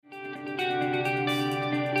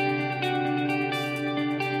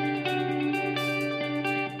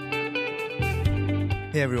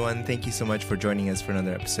Hey everyone, thank you so much for joining us for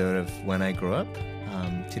another episode of When I Grow Up.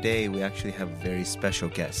 Today we actually have a very special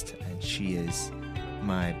guest, and she is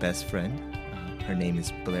my best friend. Her name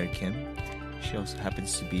is Blair Kim. She also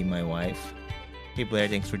happens to be my wife. Hey Blair,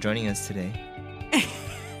 thanks for joining us today.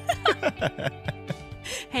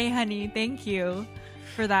 Hey honey, thank you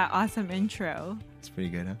for that awesome intro. It's pretty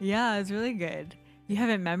good, huh? Yeah, it's really good. You have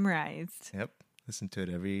it memorized. Yep, listen to it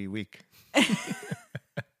every week.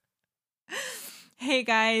 Hey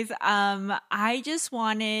guys, I just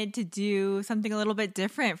wanted to do something a little bit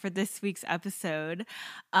different for this week's episode.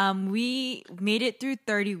 We made it through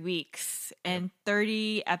 30 weeks and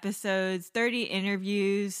 30 episodes, 30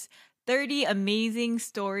 interviews, 30 amazing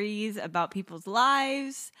stories about people's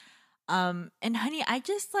lives. And honey, I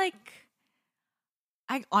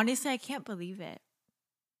honestly can't believe it.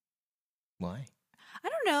 Why? I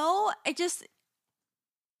don't know.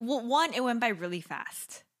 One, it went by really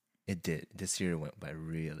fast. It did. This year went by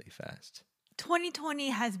really fast.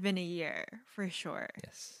 2020 has been a year for sure.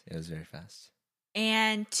 Yes, it was very fast.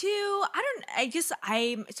 And two,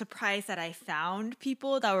 I'm surprised that I found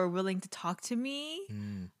people that were willing to talk to me.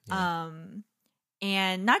 Yeah.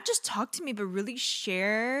 And not just talk to me, but really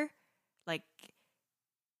share like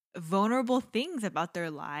vulnerable things about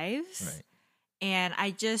their lives. Right. And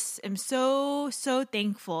I just am so, so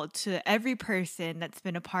thankful to every person that's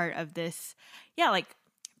been a part of this,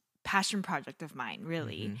 passion project of mine,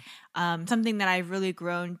 really. Mm-hmm. Something that I've really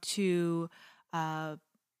grown to,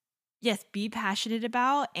 be passionate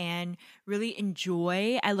about and really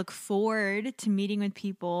enjoy. I look forward to meeting with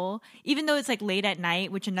people, even though it's like late at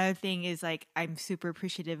night, which another thing is like, I'm super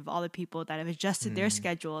appreciative of all the people that have adjusted their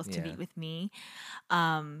schedules to meet with me.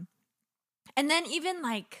 And then even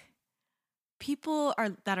like people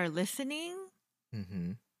that are listening,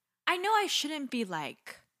 I know I shouldn't be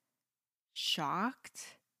like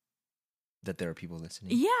shocked that there are people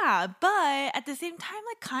listening. Yeah, but at the same time,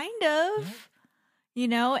 like kind of,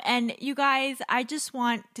 and you guys, I just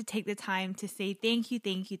want to take the time to say thank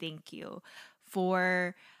you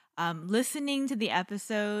for listening to the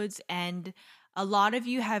episodes. And a lot of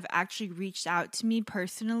you have actually reached out to me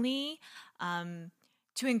personally to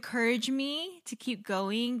encourage me to keep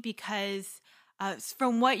going because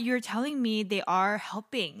from what you're telling me, they are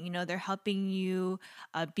helping. They're helping you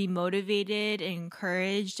be motivated and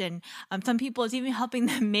encouraged. And some people, it's even helping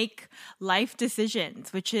them make life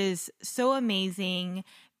decisions, which is so amazing.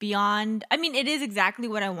 It is exactly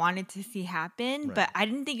what I wanted to see happen, right. But I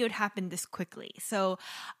didn't think it would happen this quickly. So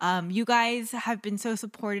you guys have been so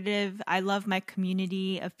supportive. I love my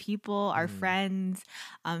community of people, our friends.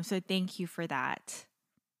 So thank you for that.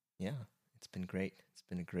 Yeah, it's been great. It's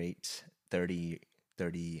been a great 30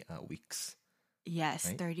 weeks. Yes,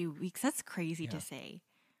 right? 30 weeks. That's crazy to say.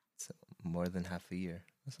 It's more than half a year.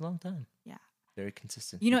 That's a long time. Yeah. Very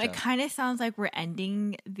consistent. It kind of sounds like we're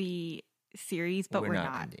ending the series, but we're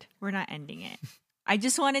not. Ending. We're not ending it. I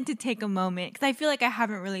just wanted to take a moment because I feel like I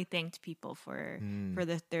haven't really thanked people for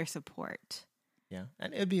their support. Yeah,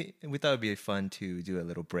 and we thought it'd be fun to do a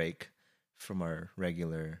little break from our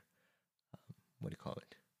regular, what do you call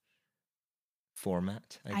it?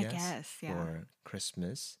 Format, I guess, yeah. for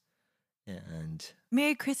Christmas. And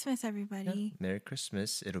Merry Christmas, everybody. Yeah, Merry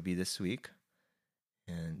Christmas. It'll be this week.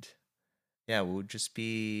 And yeah, we'll just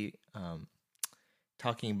be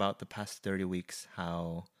talking about the past 30 weeks,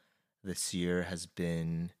 how this year has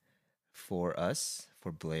been for us,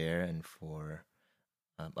 for Blair, and for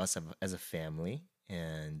us as a family,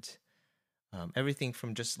 and everything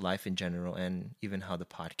from just life in general, and even how the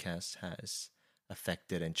podcast has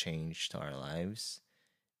affected and changed our lives.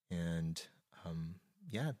 And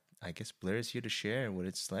I guess Blair is here to share what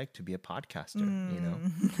it's like to be a podcaster,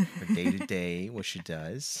 her day to day, what she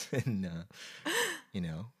does, and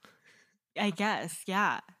I guess,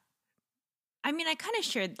 yeah. I kind of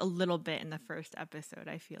shared a little bit in the first episode,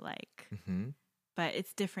 I feel like. But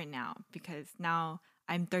it's different now because now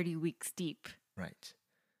I'm 30 weeks deep. Right.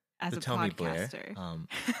 As so a tell podcaster. Me, Blair,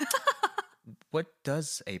 what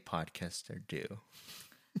does a podcaster do?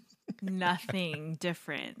 Nothing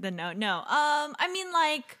different than no. I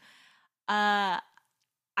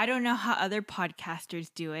don't know how other podcasters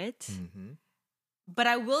do it. But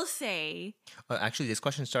I will say, actually, this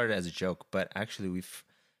question started as a joke, but actually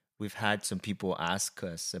we've had some people ask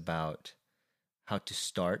us about how to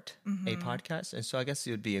start a podcast, and so I guess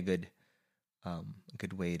it would be a good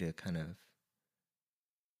way to kind of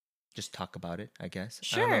just talk about it, I guess.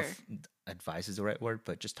 Sure. I don't know if advice is the right word,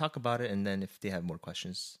 but just talk about it, and then if they have more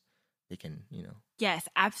questions, they can, Yes,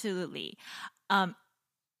 absolutely.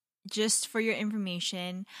 Just for your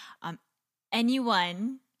information,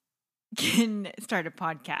 anyone can start a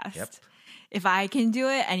podcast. Yep. if I can do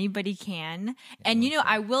it, anybody can. And,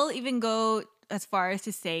 I will even go as far as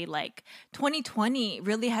to say, like, 2020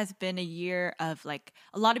 really has been a year of, like,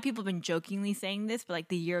 a lot of people have been jokingly saying this, but, like,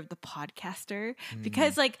 the year of the podcaster.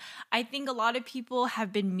 Because, like, I think a lot of people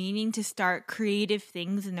have been meaning to start creative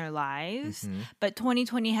things in their lives, but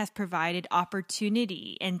 2020 has provided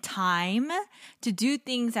opportunity and time to do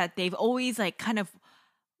things that they've always, like, kind of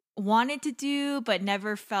wanted to do but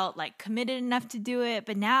never felt like committed enough to do it.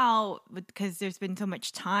 But now, because there's been so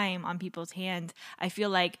much time on people's hands, I feel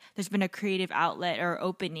like there's been a creative outlet or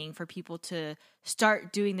opening for people to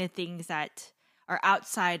start doing the things that are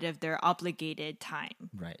outside of their obligated time,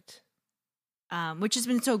 Right. which has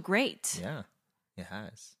been so great. Yeah, it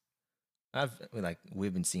has.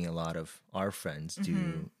 We've been seeing a lot of our friends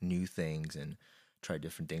do new things and try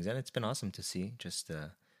different things, and it's been awesome to see just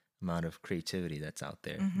the amount of creativity that's out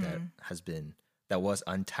there that was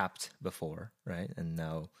untapped before, right? And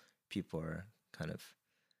now people are kind of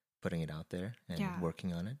putting it out there and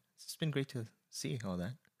working on it. It's been great to see all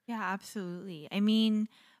that. Yeah, absolutely. I mean,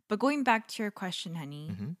 but going back to your question,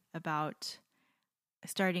 honey, about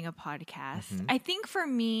starting a podcast, I think for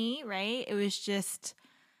me, right, it was just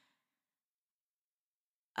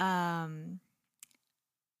I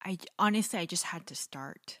just had to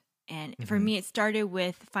start. And for me, it started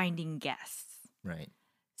with finding guests. Right.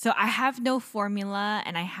 So I have no formula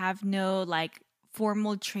and I have no like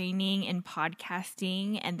formal training in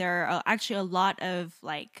podcasting. And there are actually a lot of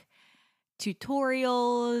like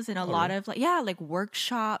tutorials and a lot of like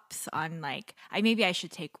workshops on like, maybe I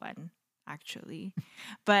should take one actually,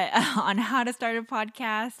 but on how to start a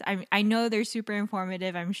podcast. I know they're super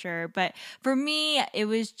informative, I'm sure. But for me, it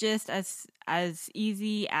was just as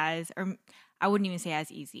easy as, or I wouldn't even say as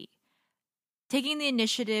easy, taking the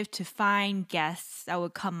initiative to find guests that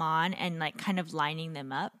would come on and like kind of lining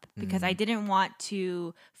them up because I didn't want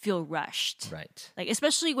to feel rushed. Right. Like,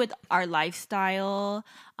 especially with our lifestyle,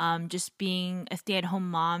 just being a stay-at-home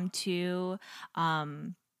mom too.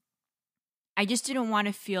 I just didn't want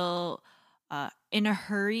to feel in a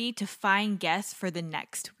hurry to find guests for the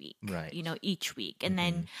next week, right? Each week. And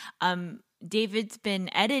then David's been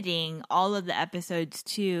editing all of the episodes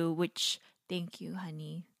too, which, thank you,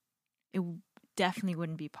 honey. It definitely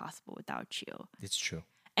wouldn't be possible without you. It's true.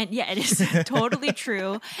 And yeah, it is totally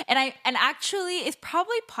true. And actually, it's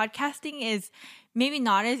probably podcasting is maybe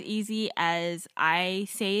not as easy as I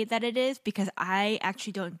say that it is because I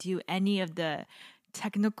actually don't do any of the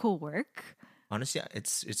technical work. Honestly,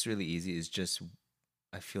 it's really easy. It's just,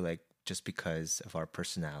 I feel like just because of our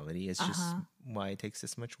personality, it's just why it takes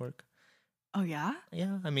this much work. Oh yeah?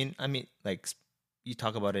 Yeah. I mean, like you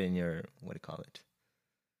talk about it in your, what do you call it?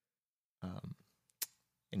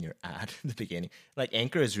 In your ad at the beginning. Like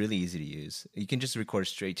Anchor is really easy to use. You can just record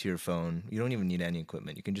straight to your phone. You don't even need any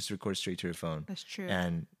equipment. You can just record straight to your phone. That's true.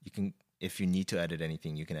 And you can, if you need to edit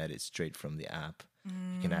anything, you can edit straight from the app.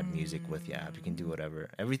 You can add music with the app. You can do whatever.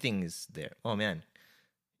 Everything is there. Oh man,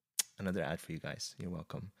 another ad for you guys. You're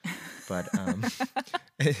welcome. But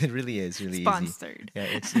it really is really sponsored. Easy.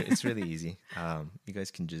 Yeah, it's really easy. You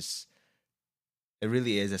guys can just. It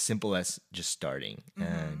really is as simple as just starting.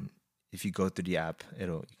 And if you go through the app,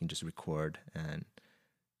 you can just record, and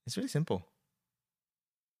it's really simple.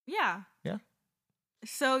 Yeah. Yeah.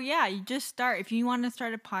 So yeah, you just start. If you want to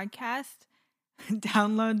start a podcast,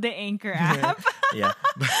 download the Anchor app. Yeah.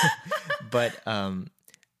 But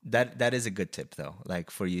that is a good tip though.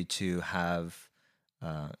 Like for you to have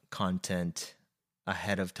content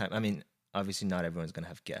ahead of time. I mean, obviously not everyone's going to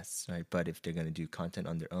have guests, right? But if they're going to do content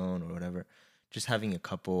on their own or whatever, just having a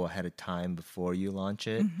couple ahead of time before you launch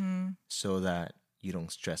it so that you don't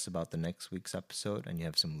stress about the next week's episode and you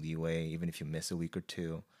have some leeway. Even if you miss a week or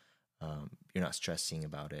two, you're not stressing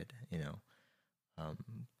about it,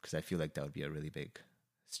 because I feel like that would be a really big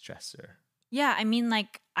stressor. Yeah, I mean,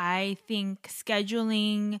 like, I think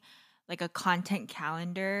scheduling like a content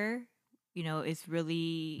calendar, is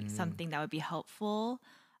really something that would be helpful.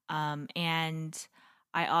 And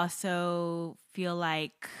I also feel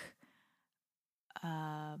like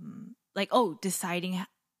deciding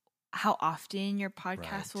how often your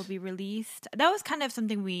podcast will be released. That was kind of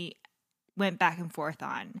something we went back and forth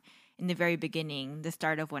on in the very beginning, the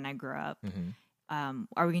start of When I Grew Up.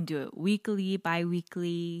 Are we going to do it weekly,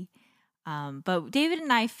 bi-weekly? But David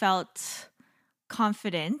and I felt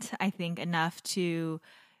confident, I think, enough to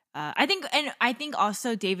I think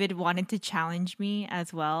also David wanted to challenge me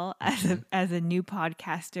as well as a new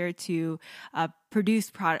podcaster to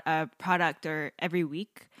produce a product every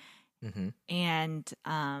week. And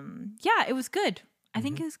it was good. I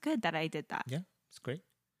think it was good that I did that. Yeah, it's great.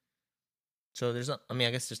 So I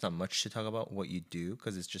guess there's not much to talk about what you do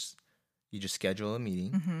because it's just you just schedule a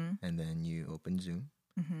meeting, Mm-hmm. and then you open Zoom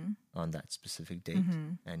Mm-hmm. on that specific date,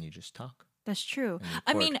 Mm-hmm. and you just talk That's true. and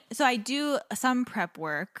I record. mean, so I do some prep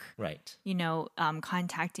work, Right.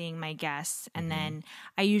 contacting my guests, and Mhm. then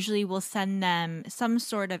I usually will send them some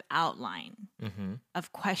sort of outline Mm-hmm.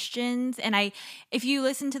 of questions. And if you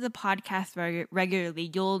listen to the podcast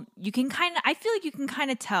regularly, you can kind of, I feel like you can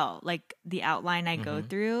kind of tell like the outline I go Mhm.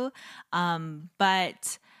 through.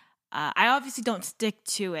 But I obviously don't stick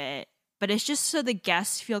to it. But it's just so the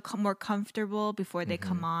guests feel more comfortable before they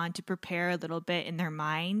come on, to prepare a little bit in their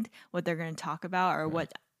mind what they're going to talk about, or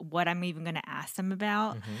Right. what I'm even going to ask them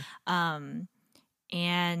about. Mhm.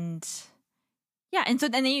 And yeah, and so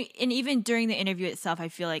then and even during the interview itself, I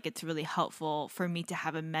feel like it's really helpful for me to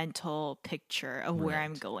have a mental picture of where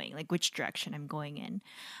I'm Right. going, like which direction I'm going in.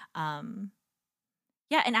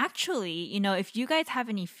 Yeah, and actually, if you guys have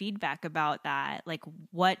any feedback about that, like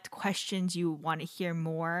what questions you want to hear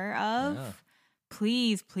more of, Yeah.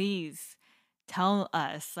 please tell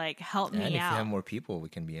us. Like, help And me if you have out. more people, we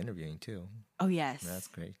can be interviewing too. Oh, yes. That's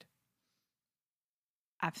great.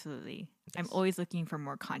 Absolutely. I'm Yes. always looking for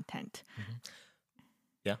more content.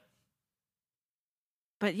 Yeah.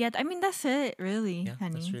 But yeah, I mean, that's it, really, Yeah.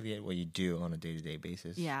 honey. That's really it. What you do on a day-to-day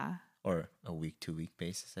basis. Yeah. Or a week-to-week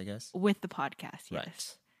basis, I guess. With the podcast,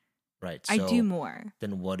 yes. Right. I So do more.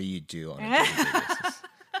 then what do you do on a day-to-day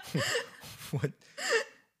basis?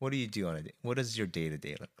 What do you do on a day? What does your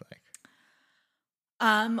day-to-day look like?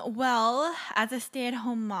 Well, as a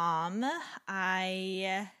stay-at-home mom,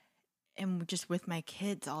 I am just with my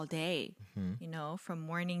kids all day, from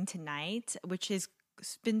morning to night, which has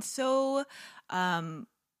been so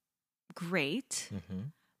great,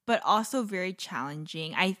 but also very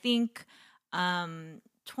challenging. I think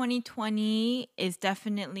 2020 is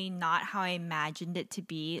definitely not how I imagined it to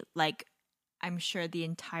be. Like, I'm sure the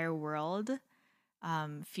entire world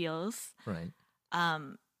feels. Right.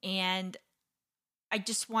 And I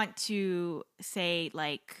just want to say,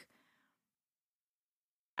 like,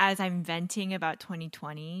 as I'm venting about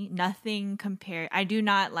 2020, nothing compared. I do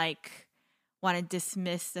not want to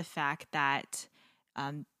dismiss the fact that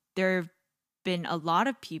there have been a lot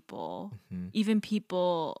of people, even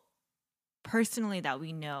people personally that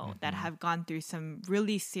we know, that have gone through some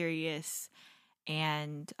really serious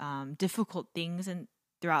and difficult things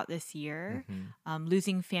throughout this year,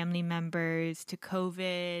 losing family members to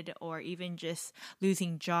COVID, or even just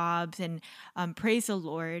losing jobs. And praise the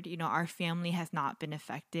Lord, our family has not been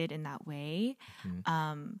affected in that way.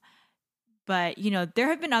 But, there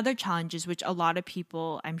have been other challenges, which a lot of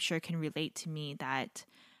people I'm sure can relate to me, that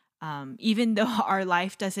even though our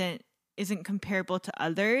life isn't comparable to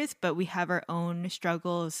others, but we have our own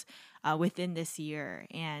struggles within this year.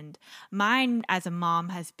 And mine as a mom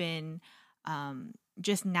has been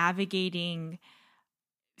just navigating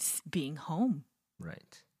being home,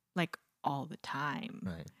 Right. like all the time.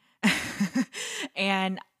 Right.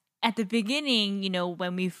 And at the beginning,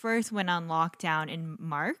 when we first went on lockdown in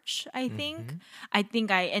March, I think,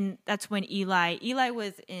 and that's when Eli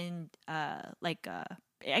was in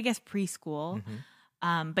I guess preschool.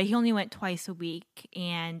 But he only went twice a week.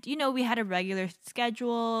 And, we had a regular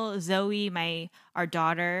schedule. Zoe, our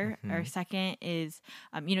daughter, our second, is,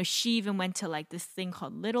 she even went to like this thing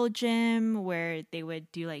called Little Gym, where they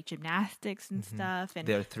would do like gymnastics and stuff. And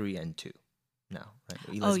they're 3 and 2 now, right?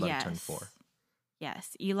 Eli's about to turn 4.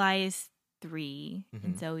 Yes. Eli is 3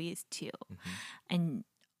 and Zoe is 2. And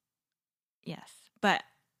yes. But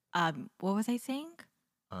what was I saying?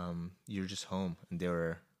 You're just home, and they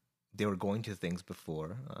were going to things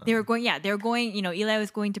before. They were going, Eli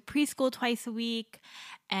was going to preschool twice a week.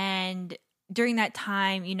 And during that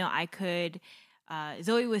time, I could,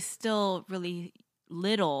 Zoe was still really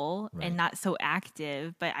little and not so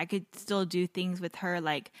active, but I could still do things with her.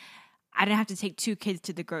 Like, I didn't have to take 2 kids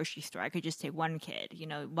to the grocery store. I could just take 1 kid,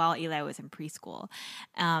 while Eli was in preschool.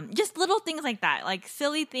 Just little things like that, like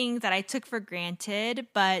silly things that I took for granted.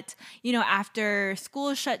 But, after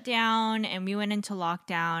school shut down and we went into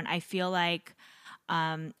lockdown, I feel like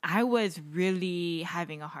I was really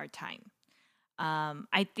having a hard time.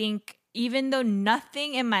 I think even though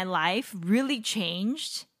nothing in my life really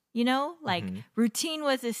changed, routine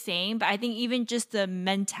was the same, but I think even just the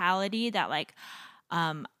mentality that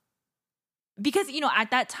because,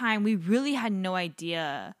 at that time, we really had no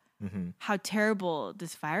idea how terrible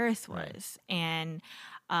this virus was. Right.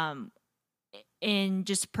 And in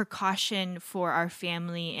just precaution for our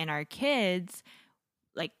family and our kids,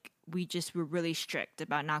 like, we just were really strict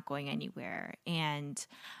about not going anywhere. And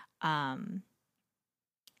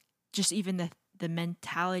just even the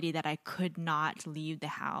mentality that I could not leave the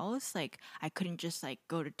house. Like, I couldn't just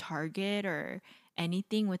go to Target or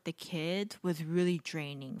anything with the kids was really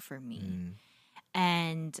draining for me. Mm.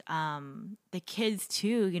 And the kids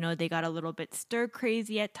too, you know, they got a little bit stir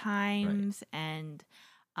crazy at times. And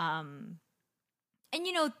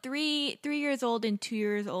you know, 3 years old and 2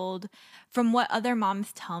 years old, from what other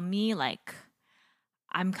moms tell me, like,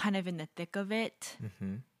 I'm kind of in the thick of it.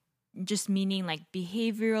 Mm-hmm. Just meaning like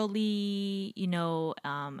behaviorally, you know,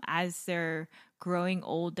 as they're growing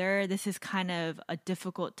older, this is kind of a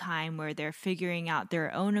difficult time where they're figuring out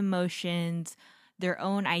their own emotions, their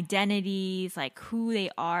own identities, like who they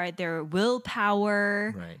are, their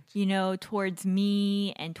willpower, Right. you know, towards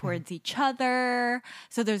me and towards each other.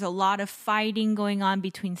 So there's a lot of fighting going on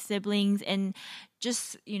between siblings. And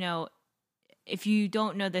just, you know, if you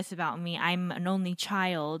don't know this about me, I'm an only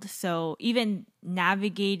child. So even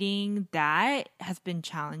navigating that has been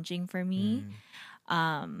challenging for me.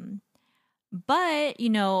 But, you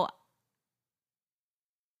know,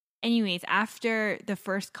 anyways, after the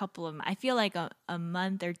first couple of, I feel like a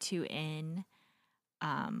month or two in,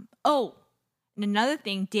 and another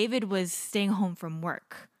thing, David was staying home from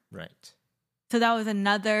work. Right. So that was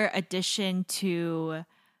another addition to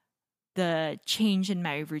the change in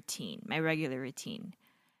my routine, my regular routine.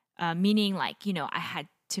 Meaning, like, you know, I had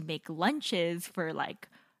to make lunches for, like,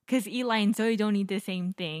 because Eli and Zoe don't eat the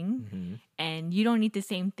same thing. Mm-hmm. And you don't eat the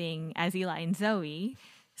same thing as Eli and Zoe.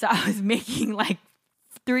 So I was making, like,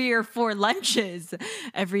 3 or 4 lunches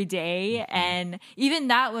every day. Mm-hmm. And even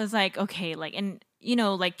that was, like, okay, like, and, you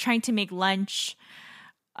know, like, trying to make lunch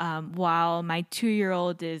while my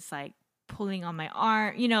 2-year-old is, like, pulling on my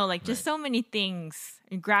arm, you know, like just so many things,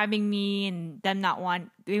 and grabbing me, and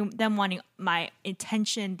them wanting my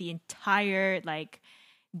attention the entire like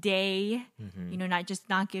day, you know,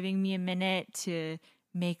 not giving me a minute to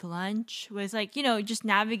make lunch was like, you know, just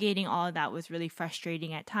navigating all of that was really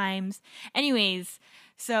frustrating at times. Anyways,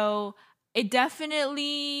 so it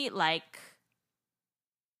definitely like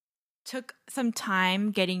took some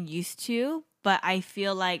time getting used to. But I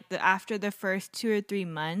feel like after the first 2 or 3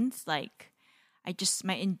 months, like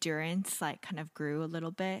my endurance like kind of grew a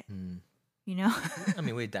little bit, you know? I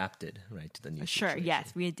mean, we adapted, right, to the new Sure, situation.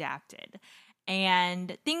 yes, we adapted.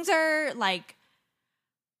 And things are like,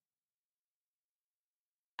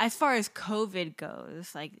 as far as COVID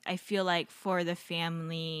goes, like I feel like for the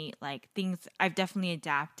family, like things, I've definitely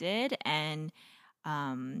adapted, and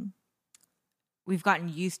we've gotten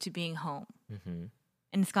used to being home. Mm-hmm.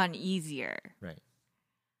 And it's gotten easier. Right.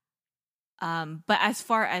 But as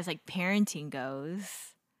far as like parenting goes,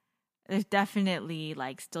 there's definitely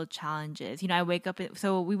like still challenges. You know,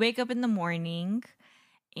 we wake up in the morning,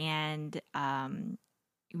 and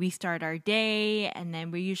we start our day, and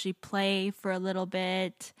then we usually play for a little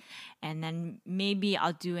bit, and then maybe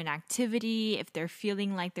I'll do an activity if they're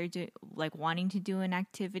feeling like they're wanting to do an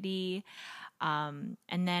activity.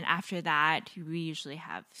 And then after that, we usually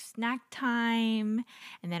have snack time,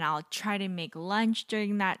 and then I'll try to make lunch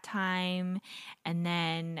during that time. And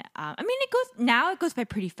then, it goes by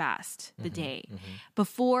pretty fast, the day. Mm-hmm.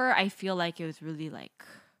 Before, I feel like it was really like,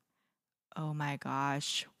 oh my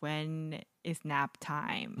gosh, when is nap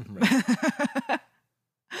time? Right.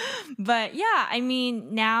 But yeah, I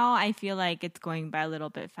mean, now I feel like it's going by a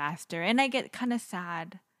little bit faster, and I get kind of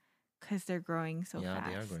sad because they're growing so fast. Yeah,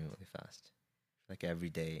 they are growing really fast. Like every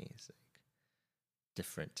day is like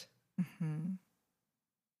different. Mm-hmm.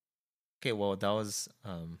 Okay, well, that was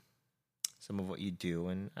some of what you do,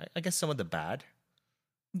 and I guess some of the bad.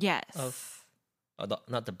 Yes.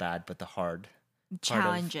 Not the bad, but the hard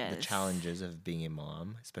challenges. The challenges of being a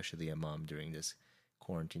mom, especially a mom during this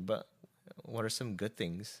quarantine. But what are some good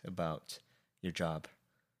things about your job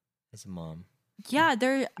as a mom? Yeah,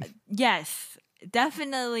 yes,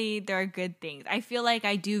 definitely there are good things. I feel like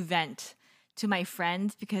I do vent to my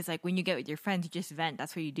friends, because like when you get with your friends, you just vent.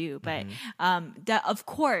 That's what you do. But of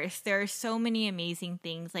course, there are so many amazing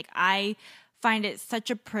things. Like I find it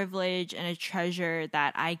such a privilege and a treasure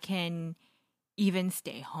that I can even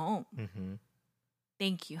stay home. Mm-hmm.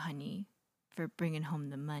 Thank you, honey, for bringing home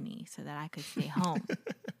the money so that I could stay home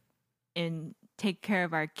and take care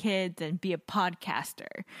of our kids and be a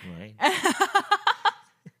podcaster. Right.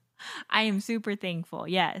 I am super thankful.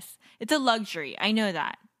 Yes, it's a luxury. I know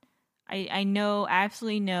that. I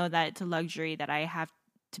absolutely know that it's a luxury that I have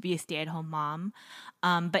to be a stay-at-home mom.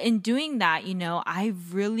 But in doing that, you know,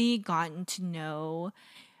 I've really gotten to know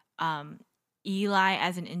Eli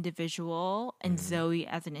as an individual and Zoe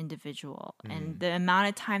as an individual. And the amount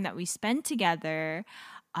of time that we spend together,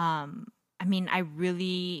 I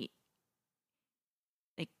really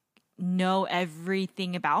know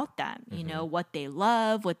everything about them, you know, what they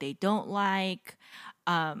love, what they don't like.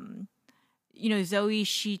 Zoe,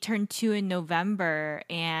 she turned 2 in November,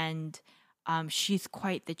 and she's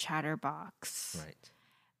quite the chatterbox. Right.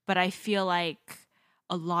 But I feel like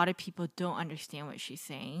a lot of people don't understand what she's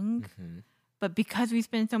saying. Mm-hmm. But because we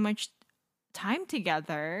spend so much time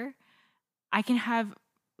together, I can have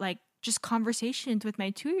like just conversations with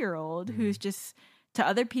my 2-year-old who's just, to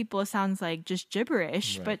other people, it sounds like just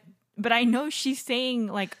gibberish, Right. but I know she's saying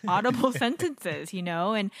like audible sentences,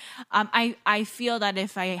 and I feel that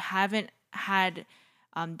if I haven't had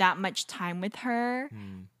that much time with her,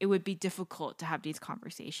 it would be difficult to have these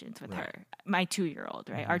conversations with Right. her, my 2-year-old,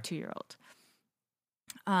 right? Our 2-year-old.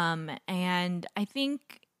 And I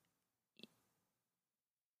think,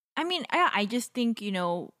 I just think,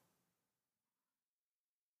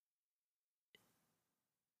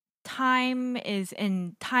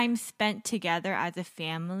 time spent together as a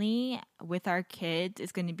family with our kids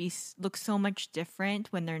is going to look so much different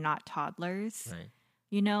when they're not toddlers, Right.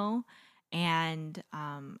 And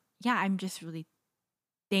I'm just really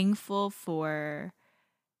thankful for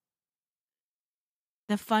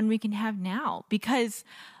the fun we can have now, because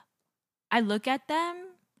I look at them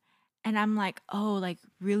and I'm like, oh, like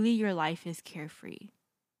really your life is carefree.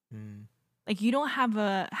 Like you don't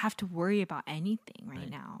have to worry about anything right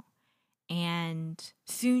now. And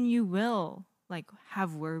soon you will like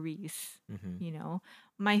have worries,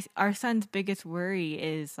 our son's biggest worry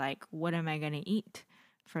is like, what am I going to eat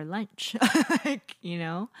for lunch? Like,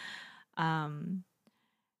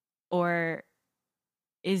 or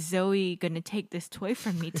is Zoe going to take this toy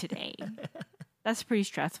from me today? That's pretty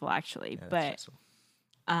stressful actually. Yeah, but stressful.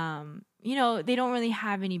 They don't really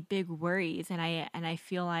have any big worries, and I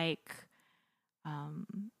feel like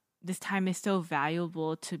this time is so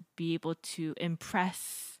valuable to be able to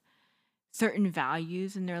impress certain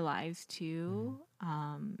values in their lives too,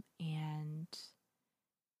 and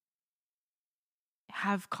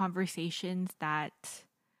have conversations that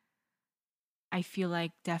I feel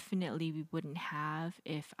like definitely we wouldn't have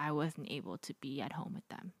if I wasn't able to be at home with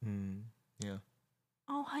them. Yeah.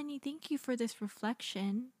 Oh, honey, thank you for this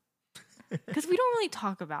reflection. Because we don't really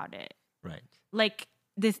talk about it. Right. Like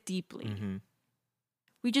this deeply.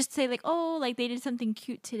 We just say like, oh, like they did something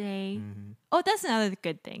cute today. Oh, that's another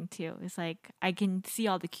good thing too. It's like I can see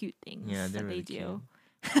all the cute things that really they do.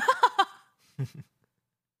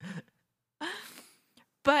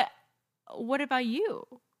 But what about you?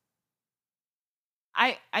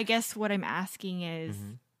 I guess what I'm asking is,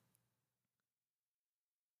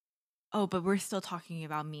 oh, but we're still talking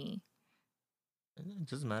about me. It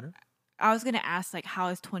doesn't matter. I was going to ask, like, how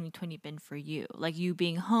has 2020 been for you? Like, you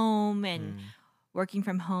being home and working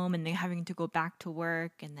from home and then having to go back to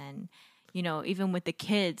work. And then, even with the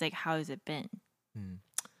kids, like, how has it been?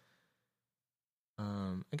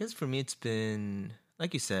 I guess for me, it's been,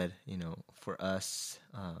 like you said, for us,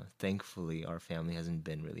 thankfully, our family hasn't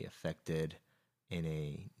been really affected in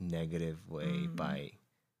a negative way by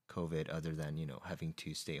COVID, other than, having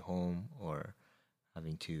to stay home or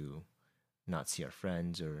having to not see our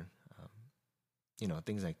friends or,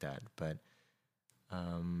 things like that. But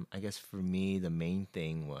I guess for me, the main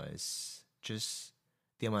thing was just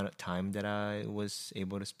the amount of time that I was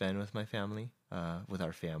able to spend with my family, with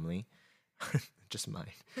our family, just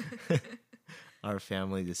mine, our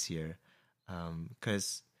family this year.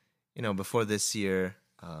 Because, before this year,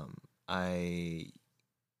 my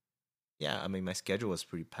schedule was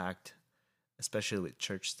pretty packed, especially with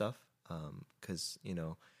church stuff. Because,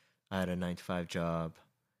 I had a 9-to-5 job,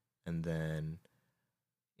 and then,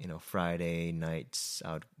 Friday nights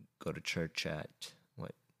I would go to church at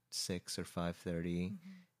 6 or 5:30,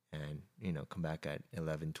 and come back at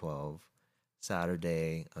 11-12.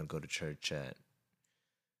 Saturday I'd go to church at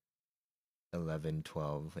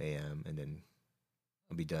 11-12 a.m. and then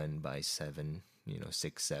I'll be done by 7,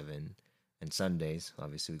 6, 7. And Sundays,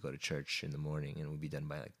 obviously, we go to church in the morning and we'll be done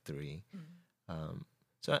by like 3.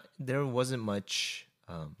 So there wasn't much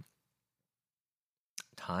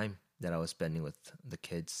time that I was spending with the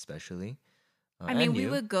kids, especially. We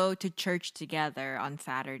would go to church together on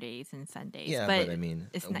Saturdays and Sundays. Yeah, but I mean,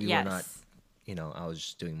 it's we yes. were not, I was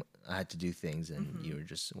just I had to do things, and you were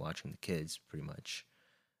just watching the kids pretty much.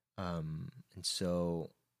 And so,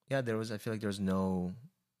 yeah, I feel like there was not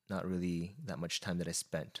really that much time that I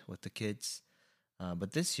spent with the kids.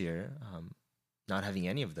 But this year, not having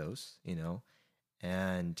any of those,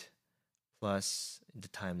 and plus the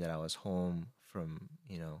time that I was home from,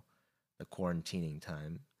 the quarantining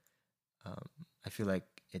time, I feel like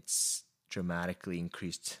it's dramatically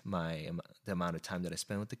increased the amount of time that I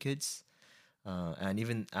spend with the kids. And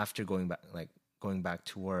even after going back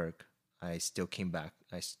to work, I still came back.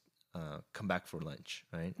 I come back for lunch,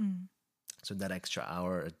 right? So that extra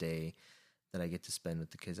hour a day that I get to spend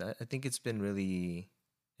with the kids. I think it's been really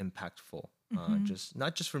impactful, Mhm. just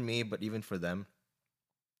not just for me, but even for them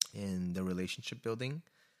in the relationship building.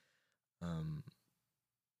 Um,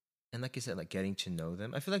 and like I said, like getting to know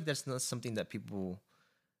them. I feel like that's not something that people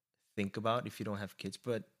think about if you don't have kids,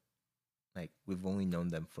 but like we've only known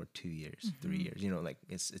them for 2 years, 3 Mhm. years. Like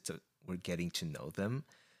we're getting to know them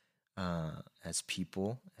as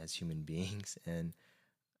people, as human beings, and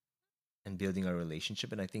building our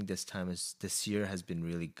relationship. And I think this year has been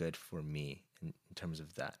really good for me in terms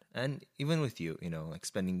of that. And even with you, like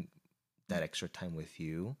spending that extra time with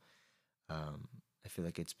you, I feel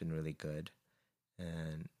like it's been really good.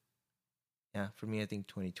 And yeah, for me, I think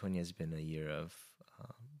 2020 has been a year of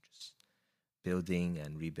just building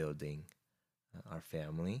and rebuilding our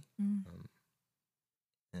family. Mm.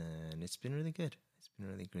 And it's been really good. It's been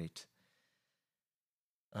really great.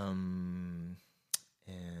 And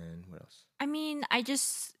what else? I mean, I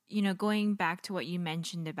just, going back to what you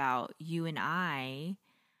mentioned about you and I,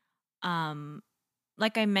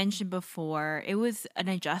 like I mentioned before, it was an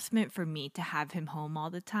adjustment for me to have him home all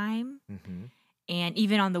the time. Mm-hmm. And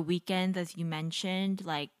even on the weekends, as you mentioned,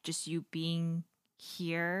 like just you being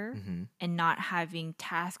here Mm-hmm. and not having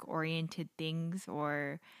task oriented things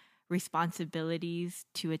or responsibilities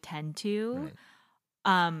to attend to.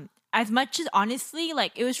 Right. As much as honestly,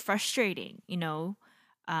 like it was frustrating,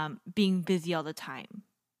 being busy all the time.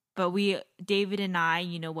 But David and I,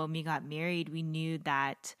 when we got married, we knew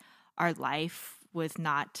that our life was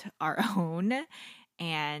not our own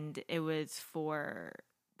and it was for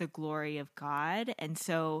the glory of God. And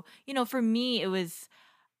so, for me, it was,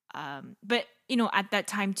 but, at that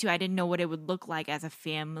time too, I didn't know what it would look like as a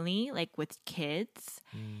family, like with kids.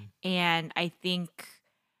 And I think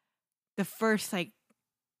the first like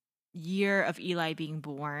year of Eli being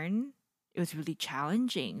born, it was really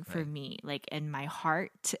challenging for Right. me, like in my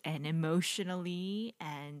heart and emotionally,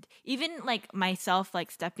 and even like myself,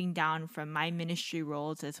 like stepping down from my ministry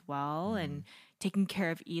roles as well and taking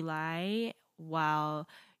care of Eli while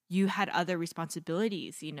you had other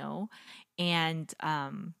responsibilities, and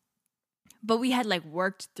but we had like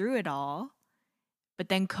worked through it all, but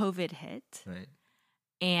then COVID hit, Right.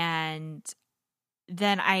 and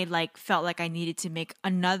then I like felt like I needed to make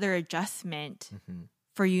another adjustment Mm-hmm.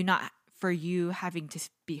 for you having to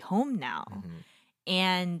be home now. Mm-hmm.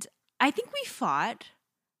 And I think we fought.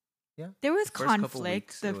 Yeah. There was The first couple conflict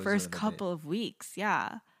weeks, the it was a first little bit. couple of weeks.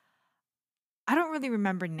 Yeah. I don't really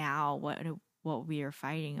remember now what we were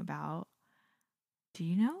fighting about. Do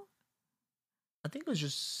you know? I think it was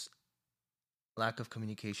just lack of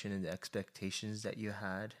communication and the expectations that you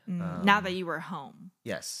had. Now that you were home.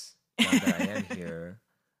 Yes. Now that I am here,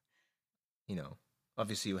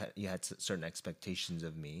 obviously you had certain expectations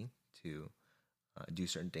of me to do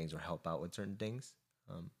certain things or help out with certain things.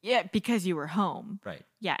 Yeah, because you were home. Right.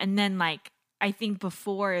 Yeah, and then like I think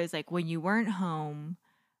before it was like when you weren't home,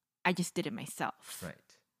 I just did it myself. Right.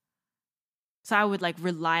 So I would like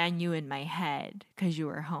rely on you in my head because you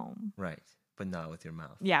were home. Right. But not with your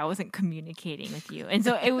mouth. Yeah, I wasn't communicating with you. And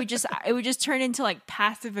so it would just turn into like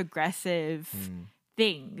passive aggressive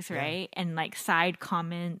things, right? Yeah. And like side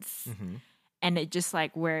comments. Mm-hmm. And it just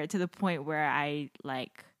like to the point where I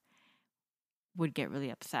like would get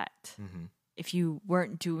really upset if you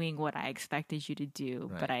weren't doing what I expected you to do,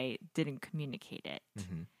 right, but I didn't communicate it.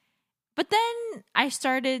 Mm-hmm. But then I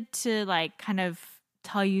started to like kind of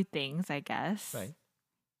tell you things, I guess. Right.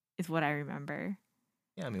 Is what I remember.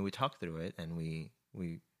 Yeah, I mean, we talked through it and we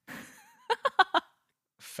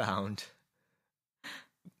found,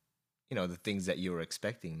 the things that you were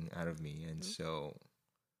expecting out of me. And so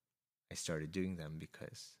I started doing them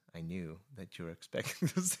because I knew that you were expecting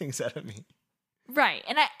those things out of me. Right.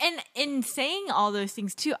 And in saying all those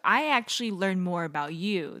things too, I actually learned more about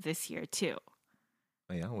you this year too.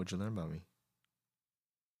 Oh yeah? What'd you learn about me?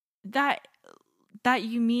 That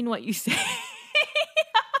you mean what you say.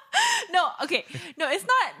 No, okay. No, it's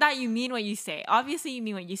not that you mean what you say. Obviously you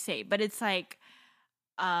mean what you say, but it's like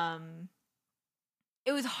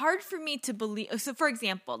it was hard for me to believe. So for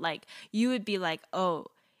example, like you would be like, "Oh,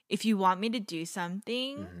 if you want me to do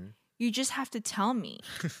something, you just have to tell me."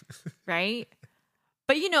 Right?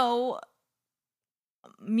 But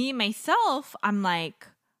me myself, I'm like,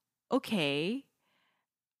 "Okay,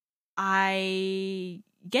 I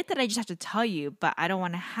get that I just have to tell you, but I don't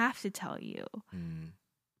want to have to tell you."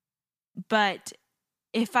 But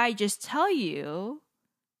if I just tell you,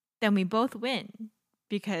 then we both win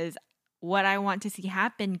because what I want to see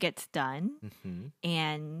happen gets done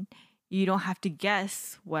and you don't have to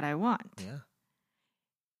guess what I want. Yeah.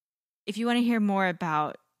 If you want to hear more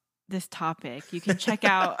about this topic, you can check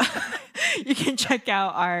out you can check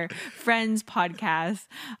out our friends podcast,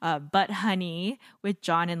 But Honey, with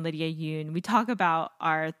John and Lydia Yoon. We talk about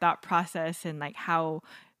our thought process and like how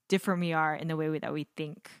different we are in the way that we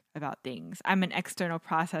think about things. I'm an external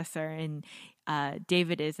processor, and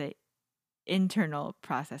David is an internal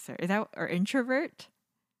processor. Is that or introvert?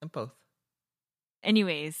 And both.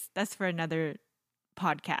 Anyways, that's for another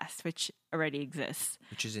podcast, which already exists.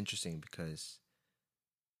 Which is interesting because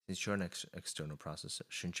since you're an external processor,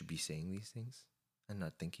 shouldn't you be saying these things and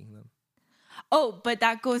not thinking them? Oh, but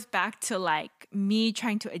that goes back to like me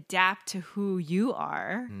trying to adapt to who you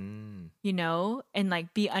are, you know, and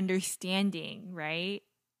like be understanding, right?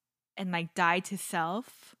 And like die to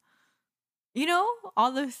self, you know,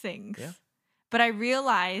 all those things. Yeah. But I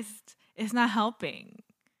realized it's not helping.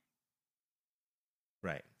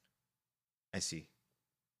 Right. I see.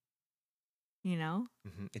 You know?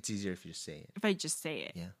 It's easier if you just say it. If I just say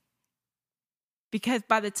it. Yeah. Because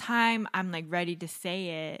by the time I'm like ready to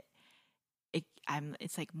say it,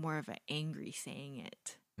 it's like more of an angry saying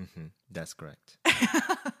it. That's correct.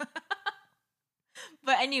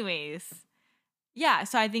 But anyways, yeah.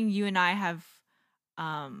 So I think you and I have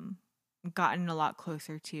gotten a lot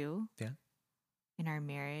closer too. Yeah. In our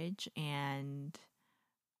marriage, and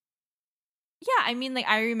yeah, I mean, like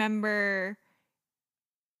I remember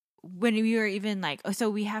when we were even like,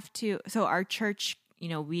 so our church, you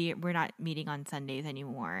know, we're not meeting on Sundays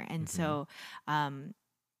anymore, and so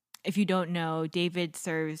if you don't know, David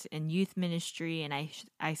serves in youth ministry, and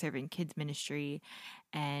I serve in kids ministry,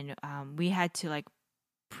 and we had to like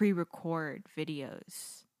pre-record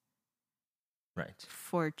videos, right,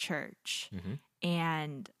 for church,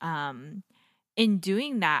 and in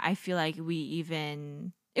doing that, I feel like it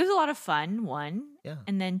was a lot of fun. One, yeah,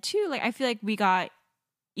 and then two, like I feel like we got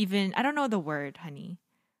even, I don't know the word, honey,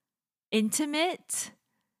 intimate,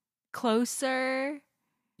 closer.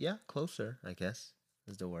 Yeah, closer, I guess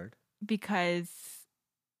is the word. Because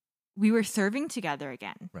we were serving together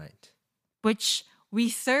again. Right. Which we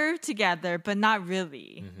serve together, but not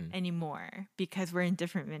really anymore because we're in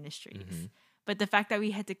different ministries. But the fact that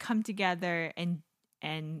we had to come together and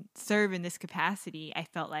serve in this capacity, I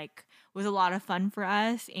felt like was a lot of fun for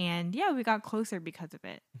us. And yeah, we got closer because of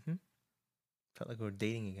it. Felt like we were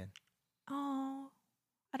dating again. Oh,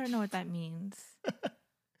 I don't know what that means.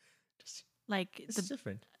 Like it's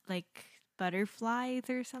different. Like butterflies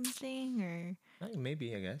or something, or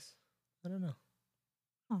maybe, I guess. I don't know.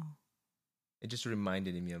 Oh. It just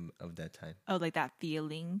reminded me of that time. Oh, like that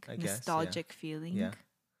feeling, I nostalgic guess, yeah. feeling. Yeah.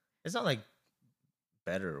 It's not like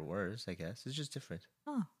better or worse, I guess. It's just different.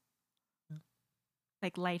 Oh. Yeah.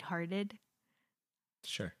 Like lighthearted?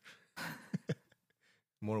 Sure.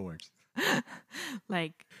 More words.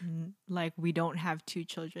 like we don't have two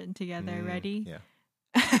children together already? Yeah.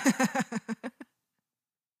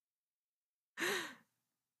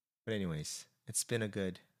 But anyways, it's been a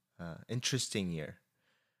good, interesting year.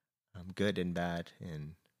 Good and bad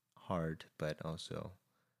and hard, but also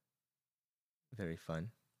very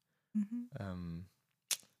fun.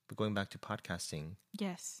 But going back to podcasting.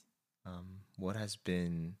 Yes. What has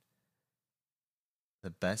been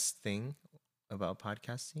the best thing about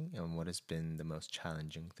podcasting, and what has been the most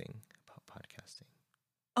challenging thing about podcasting?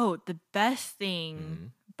 Oh, the best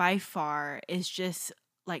thing by far is just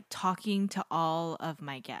like talking to all of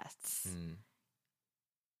my guests.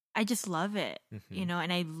 I just love it, you know,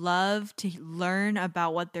 and I love to learn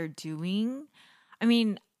about what they're doing. I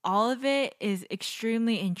mean, all of it is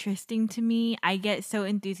extremely interesting to me. I get so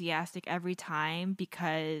enthusiastic every time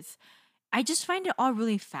because I just find it all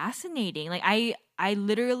really fascinating. Like I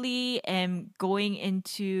literally am going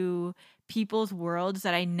into people's worlds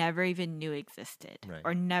that I never even knew existed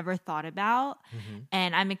or never thought about,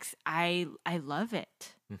 and I love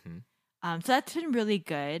it. So that's been really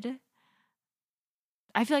good.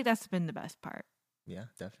 I feel like that's been the best part. Yeah,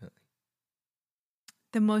 definitely.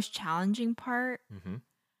 The most challenging part,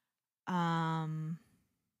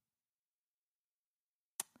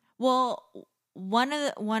 well, one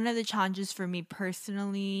of the challenges for me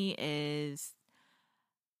personally is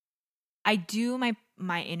I do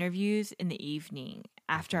my interviews in the evening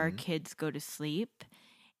after our kids go to sleep.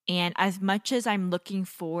 And as much as I'm looking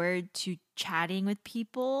forward to chatting with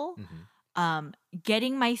people,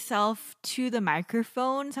 getting myself to the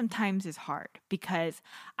microphone sometimes is hard because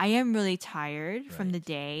I am really tired from the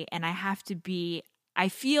day, and I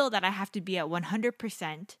feel that I have to be at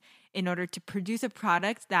 100% in order to produce a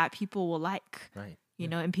product that people will like. Right. You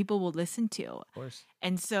know, and people will listen to. Of course.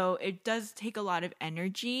 And so it does take a lot of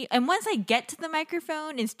energy. And once I get to the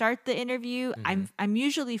microphone and start the interview, I'm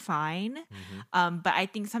usually fine. But I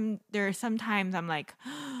think there are some times I'm like,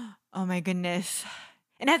 oh my goodness.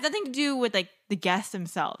 And it has nothing to do with like the guests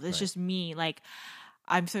themselves. It's Right. just me. Like,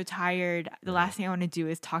 I'm so tired. The last thing I want to do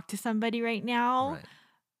is talk to somebody right now. Right.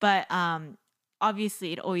 But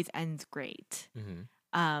obviously, it always ends great.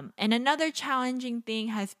 Mm-hmm. And another challenging thing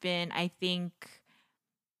has been, I think,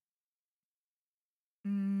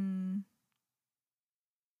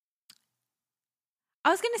 I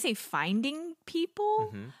was going to say finding people,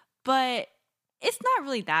 Mm-hmm. but it's not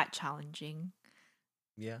really that challenging.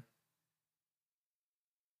 Yeah.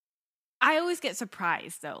 I always get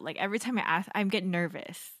surprised though. Like every time I get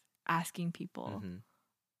nervous asking people. Mm-hmm.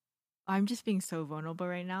 I'm just being so vulnerable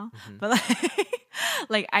right now. Mm-hmm. But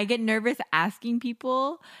like I get nervous asking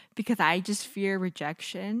people because I just fear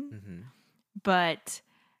rejection. Mm-hmm. But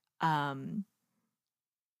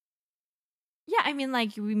yeah, I mean,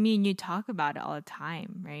 like me and you talk about it all the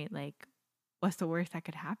time, right? Like, what's the worst that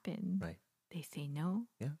could happen? Right. They say no.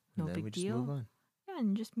 Yeah. No And then big we just deal. move on. Yeah,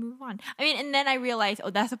 and just move on. I mean, and then I realized, oh,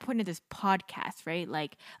 that's the point of this podcast, right?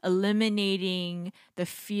 Like eliminating the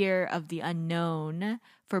fear of the unknown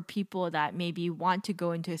for people that maybe want to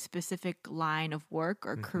go into a specific line of work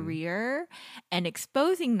or career, and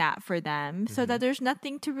exposing that for them so that there's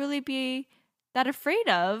nothing to really be that afraid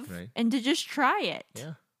of, Right. and to just try it.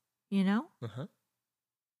 Yeah. You know? Uh-huh.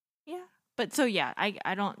 Yeah. But so yeah,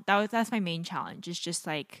 I don't that's my main challenge. It's just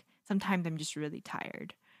like sometimes I'm just really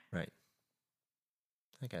tired. Right.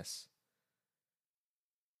 I guess.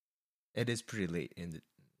 It is pretty late in the,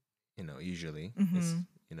 usually it's,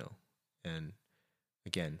 and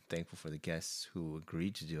again, thankful for the guests who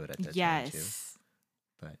agreed to do it at that time too. Yes.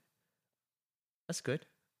 But that's good.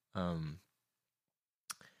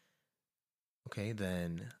 Okay,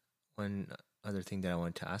 then one other thing that I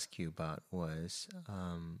wanted to ask you about was,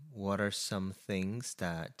 what are some things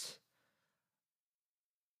that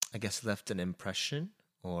I guess left an impression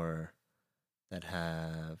or that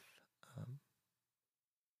have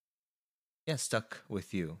stuck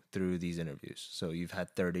with you through these interviews? So you've had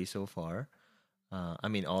 30 so far. I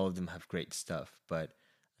mean, all of them have great stuff, but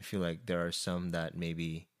I feel like there are some that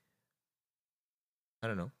maybe, I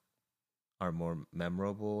don't know, are more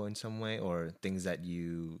memorable in some way, or things that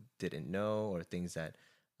you didn't know, or things that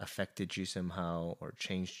affected you somehow or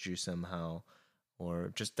changed you somehow,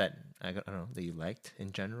 or just that, I don't know, that you liked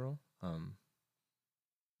in general.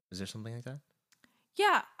 Is there something like that?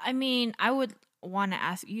 Yeah, I mean, I would want to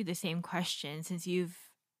ask you the same question since you've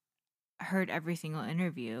heard every single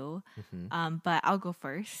interview. But I'll go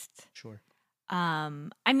first. Sure.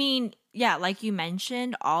 I mean, yeah, like you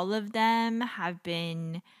mentioned, all of them have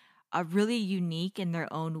been really unique in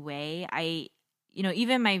their own way.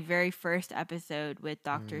 Even my very first episode with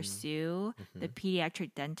Dr. Sue, the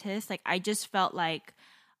pediatric dentist, like I just felt like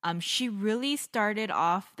she really started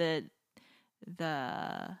off the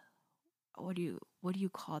what do you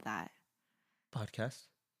call that? Podcast?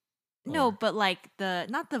 No, Or- but like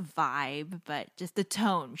not the vibe, but just the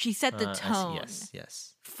tone. She set the tone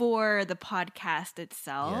Yes. for the podcast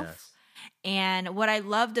itself. Yes. And what I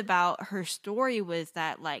loved about her story was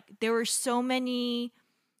that like there were so many,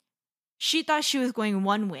 she thought she was going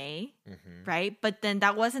one way, right? But then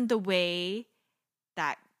that wasn't the way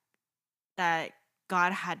that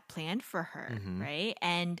God had planned for her, right?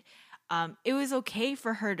 And it was okay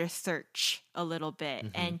for her to search a little bit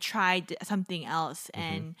and try something else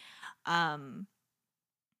and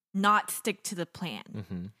not stick to the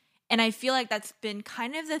plan. And I feel like that's been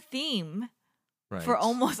kind of the theme for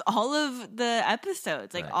almost all of the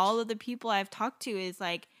episodes. Like all of the people I've talked to is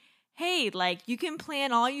like, hey, like you can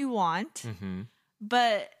plan all you want,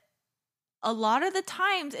 but a lot of the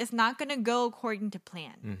times it's not going to go according to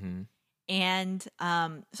plan. And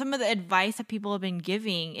some of the advice that people have been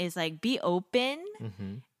giving is like, be open.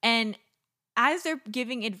 And as they're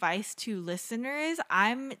giving advice to listeners,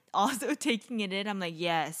 I'm also taking it in. I'm like,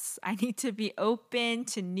 yes, I need to be open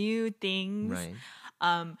to new things.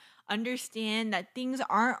 Understand that things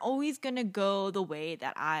aren't always going to go the way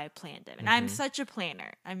that I planned them. And I'm such a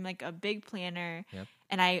planner. I'm like a big planner. Yep.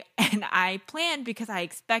 And I plan because I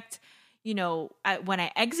expect, when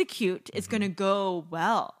I execute, it's going to go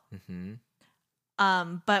well.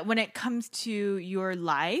 But when it comes to your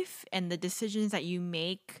life and the decisions that you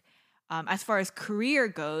make, as far as career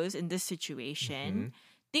goes in this situation,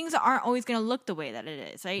 things aren't always going to look the way that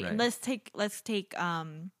it is, right? And let's take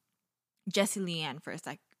Jessie Leanne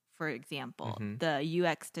for example, the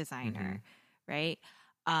UX designer, right?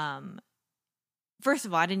 First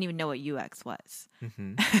of all, I didn't even know what UX was.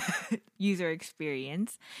 User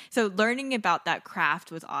experience. So learning about that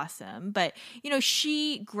craft was awesome. But,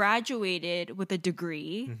 she graduated with a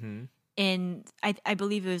degree in, I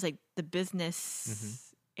believe it was like the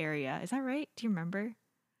business area. Is that right? Do you remember?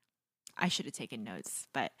 I should have taken notes,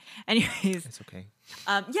 but anyways, It's okay.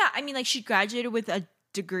 yeah, I mean, like she graduated with a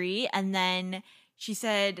degree, and then she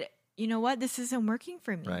said, "You know what? This isn't working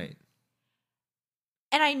for me." Right.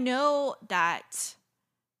 And I know that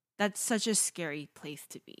that's such a scary place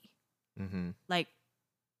to be. Mm-hmm. Like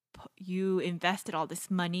you invested all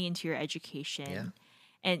this money into your education, Yeah.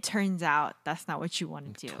 and it turns out that's not what you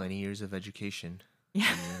want to do. 20 years of education.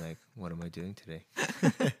 Yeah. And you're like, what am I doing today?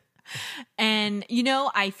 And,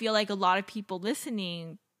 I feel like a lot of people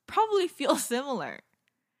listening probably feel similar.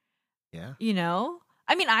 Yeah.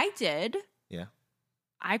 I mean, I did. Yeah.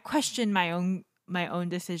 I questioned my own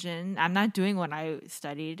decision. I'm not doing what I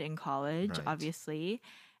studied in college, Right. obviously.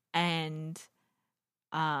 And,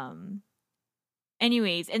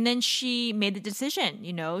 anyways, and then she made the decision,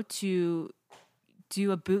 to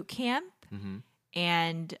do a boot camp Mm-hmm.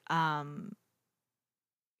 and,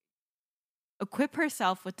 equip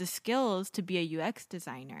herself with the skills to be a UX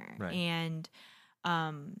designer. Right. And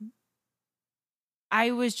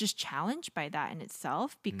I was just challenged by that in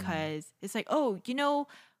itself because it's like,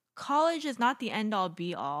 college is not the end all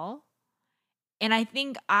be all. And I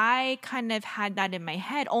think I kind of had that in my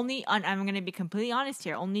head I'm going to be completely honest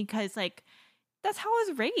here, only because like that's how I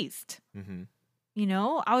was raised. Mm-hmm.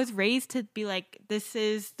 I was raised to be like, this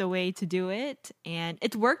is the way to do it. And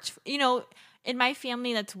it's worked, in my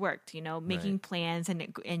family that's worked, making Right. plans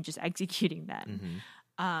and just executing them.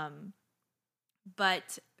 Mm-hmm.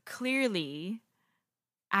 But clearly,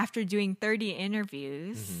 after doing 30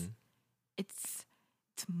 interviews, Mm-hmm. it's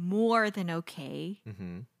more than okay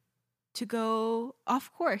Mm-hmm. to go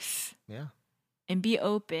off course Yeah. and be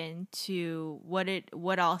open to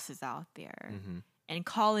what else is out there. Mm-hmm. And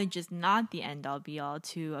college is not the end all be all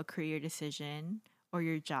to a career decision or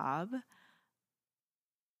your job.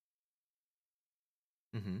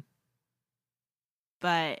 Mm-hmm.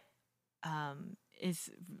 But is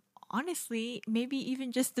honestly maybe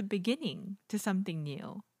even just the beginning to something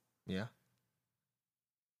new. Yeah.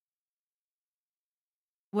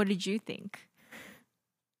 What did you think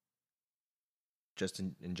Just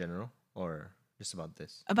in general, or just about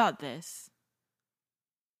this? about this?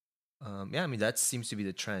 Yeah, I mean, that seems to be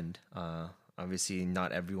the trend. Obviously,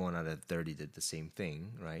 not everyone out of 30 did the same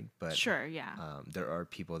thing, right? But Sure, yeah. there are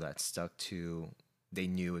people that stuck to, they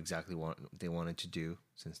knew exactly what they wanted to do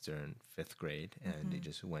since they're in 5th grade, and they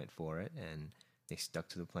just went for it, and they stuck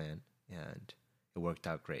to the plan, and it worked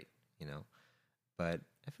out great, But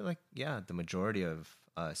I feel like, yeah, the majority of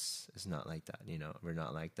us is not like that, We're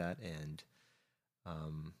not like that, and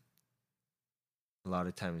a lot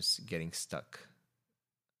of times getting stuck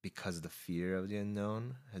because of the fear of the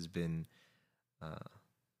unknown has been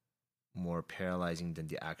more paralyzing than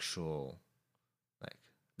the actual, like,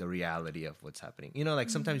 the reality of what's happening. Like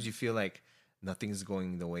sometimes you feel like nothing's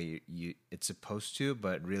going the way it's supposed to,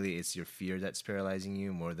 but really it's your fear that's paralyzing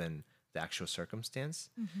you more than the actual circumstance.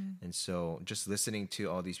 And so just listening to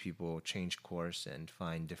all these people change course and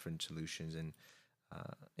find different solutions and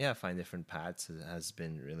find different paths has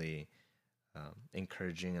been really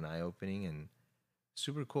encouraging and eye-opening and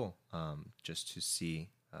super cool, just to see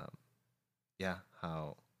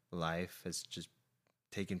how life has just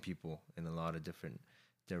taken people in a lot of different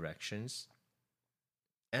directions.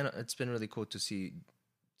 And it's been really cool to see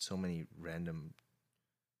so many random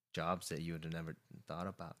jobs that you would have never thought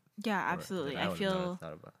about. Yeah, or absolutely. that I would have never feel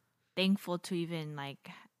thought about. thankful to even like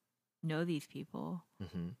know these people.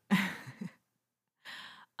 Mm-hmm.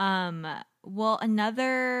 Well,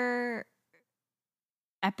 another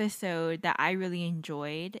episode that I really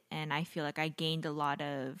enjoyed and I feel like I gained a lot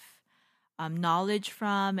of knowledge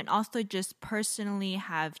from, and also just personally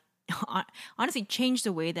have honestly changed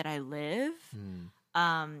the way that I live,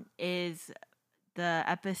 is the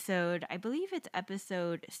episode, I believe it's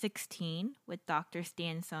episode 16 with Dr.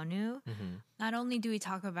 Stan Sonu. Not only do we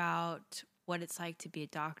talk about what it's like to be a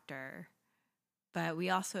doctor, but we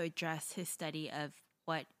also address his study of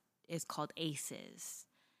what is called ACEs.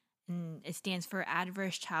 And it stands for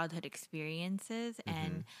Adverse Childhood Experiences.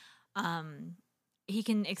 And he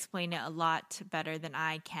can explain it a lot better than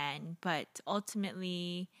I can. But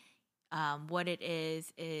ultimately, what it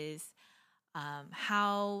is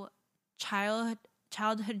how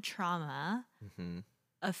childhood trauma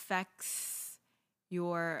affects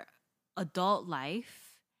your adult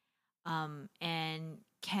life, and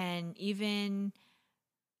can even,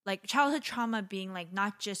 like, childhood trauma being like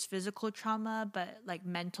not just physical trauma but like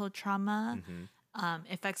mental trauma,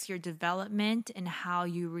 affects your development and how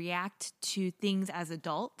you react to things as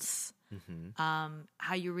adults,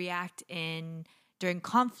 how you react during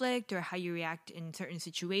conflict, or how you react in certain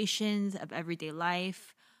situations of everyday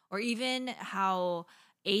life, or even how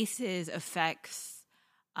ACEs affects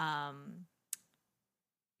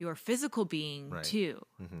your physical being Right. too,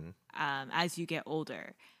 Mm-hmm. as you get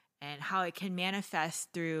older, and how it can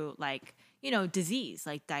manifest through like, disease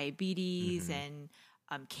like diabetes Mm-hmm.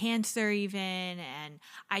 and cancer even. And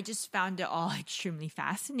I just found it all extremely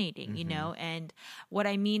fascinating, Mm-hmm. and what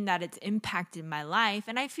I mean that it's impacted my life,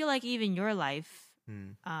 and I feel like even your life,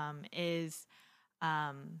 Mm. is,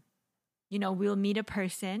 we'll meet a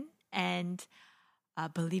person and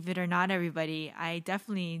believe it or not, everybody, I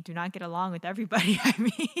definitely do not get along with everybody I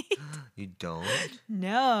meet. You don't?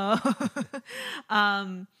 No.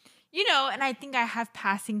 um, and I think I have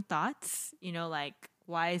passing thoughts, like,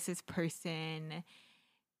 why is this person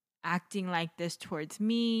acting like this towards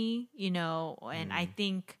me? And I Mm.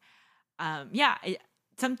 think,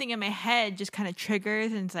 something in my head just kind of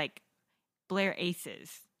triggers and it's like, Blair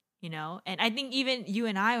aces, And I think even you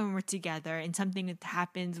and I, when we're together and something that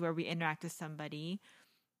happens where we interact with somebody,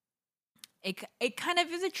 it kind of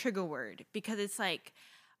is a trigger word because it's like,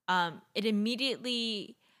 it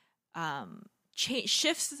immediately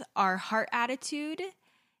shifts our heart attitude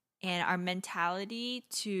and our mentality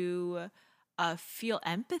to feel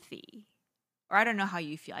empathy. Or I don't know how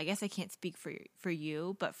you feel. I guess I can't speak for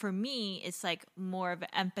you, but for me, it's like more of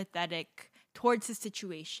an empathetic towards the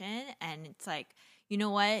situation, and it's like, you know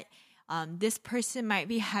what, this person might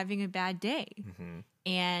be having a bad day, Mm-hmm.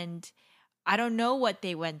 and I don't know what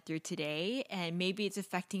they went through today, and maybe it's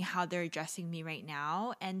affecting how they're addressing me right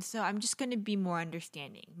now. And so I'm just going to be more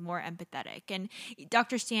understanding, more empathetic. And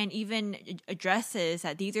Dr. Stan even addresses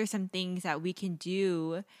that these are some things that we can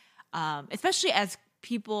do, especially as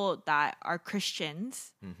people that are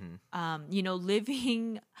Christians, Mm-hmm.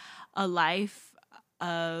 living a life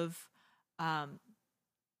of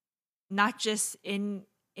not just in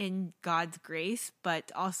God's grace,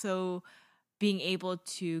 but also being able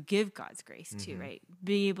to give God's grace too, Mm-hmm. right?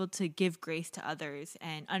 Being able to give grace to others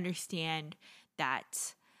and understand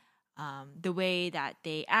that the way that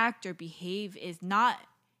they act or behave is not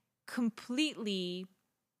completely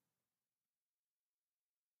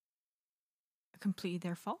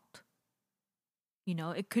their fault.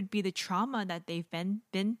 It could be the trauma that they've been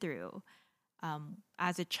through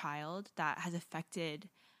as a child that has affected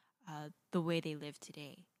the way they live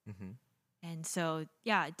today. Mm-hmm. And so,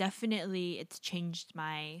 yeah, definitely it's changed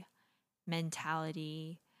my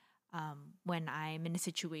mentality when I'm in a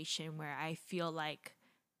situation where I feel like,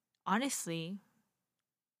 honestly,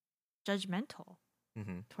 judgmental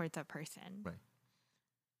Mm-hmm. towards that person. Right.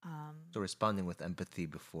 Um, So responding with empathy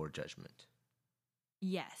before judgment,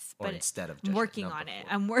 yes, or but instead of I'm judgment, working not on it.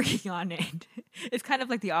 before. I'm working on it. It's kind of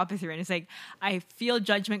like the opposite, and it's like I feel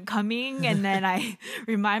judgment coming, and then I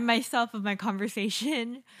remind myself of my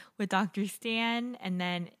conversation with Dr. Stan, and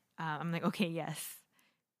then I'm like, okay, yes,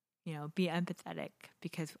 be empathetic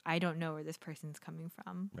because I don't know where this person's coming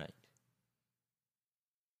from. Right.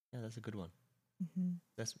 Yeah, that's a good one. Mm-hmm.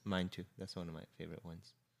 That's mine too. That's one of my favorite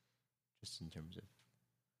ones. Just in terms of,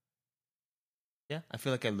 yeah, I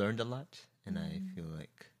feel like I learned a lot, and I feel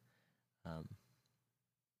like um,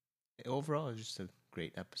 overall it was just a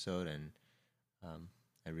great episode, and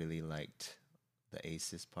I really liked the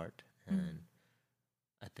ACEs part, and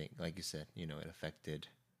I think, like you said, it affected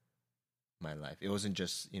my life. It wasn't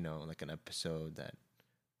just like an episode that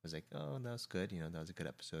was like, oh, that was good, that was a good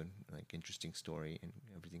episode, like interesting story and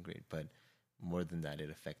everything great, but more than that,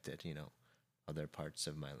 it affected other parts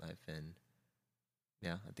of my life, and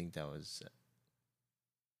yeah, I think that was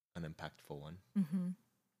an impactful one. Mm-hmm.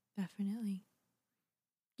 Definitely.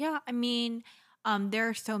 Yeah, I mean, there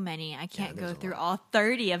are so many. I can't there's go a through lot. all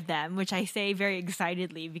 30 of them, which I say very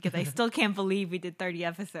excitedly because I still can't believe we did 30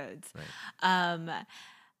 episodes. Right.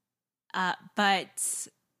 But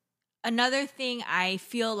another thing I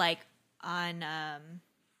feel like on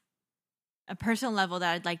a personal level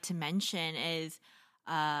that I'd like to mention is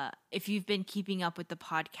if you've been keeping up with the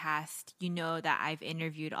podcast, you know that I've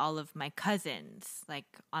interviewed all of my cousins, like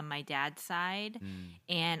on my dad's side.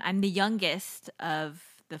 And I'm the youngest of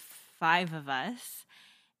the 5 of us.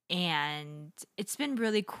 And it's been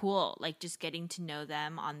really cool, like just getting to know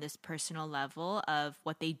them on this personal level of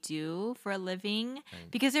what they do for a living,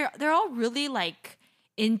 because they're all really like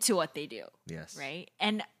into what they do. Yes. Right.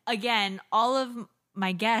 And again, all of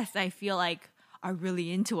my guests, I feel like, are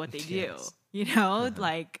really into what they do,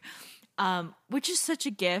 like, which is such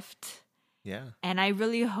a gift. Yeah. And I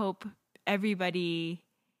really hope everybody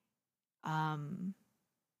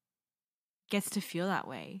gets to feel that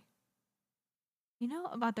way,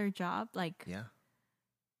 about their job, like, Yeah.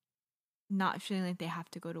 not feeling like they have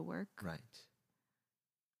to go to work, Right.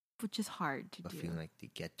 which is hard to But do. feeling like they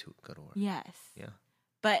get to go to work. Yes. Yeah.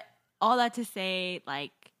 But all that to say,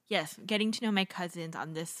 like, yes, getting to know my cousins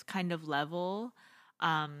on this kind of level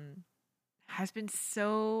has been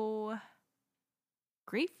so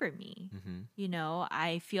great for me. You know,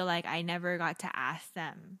 I feel like I never got to ask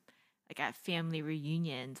them, like at family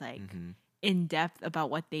reunions, like in depth about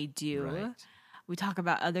what they do. Right. We talk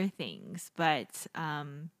about other things, but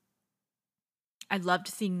I loved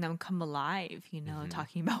seeing them come alive, you know,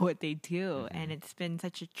 talking about what they do. And it's been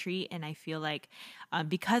such a treat. And I feel like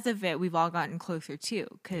because of it, we've all gotten closer too.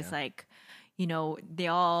 Because, like, you know, they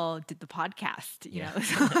all did the podcast, you know.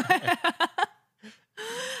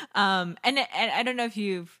 And I don't know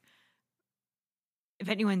if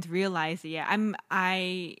anyone's realized it yet.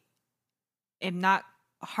 I am not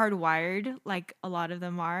hardwired like a lot of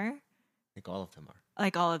them are. Like all of them are.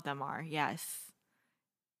 Like all of them are, yes.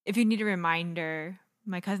 If you need a reminder,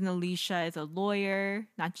 my cousin Alicia is a lawyer,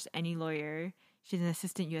 not just any lawyer. She's an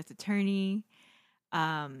assistant U.S. attorney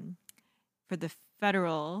for the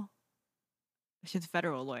federal. She's a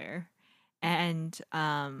federal lawyer. And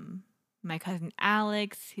my cousin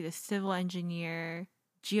Alex, he's a civil engineer,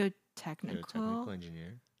 geotechnical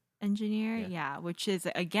engineer. Yeah, which is,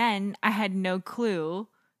 again, I had no clue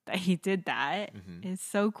that he did that. It's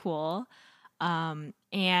so cool. And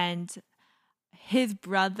his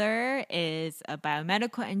brother is a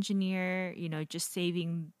biomedical engineer, you know, just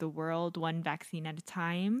saving the world one vaccine at a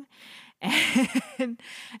time. And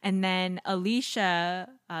then Alicia,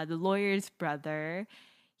 the lawyer's brother,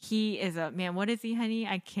 he is a, man, what is he, honey?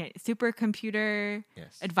 I can't, supercomputer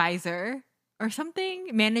advisor or something,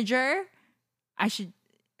 manager. I should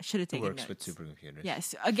have taken works notes. with supercomputers.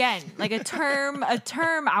 Yes. Again, like a term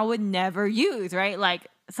I would never use, right? Like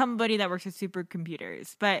somebody that works with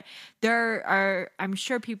supercomputers. But there are, I'm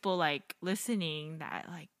sure, people like listening that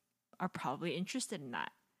like are probably interested in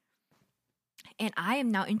that. And I am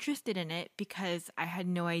now interested in it because I had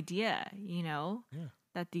no idea, you know,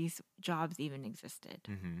 that these jobs even existed.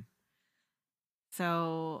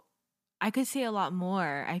 So I could say a lot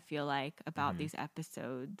more, I feel like, about these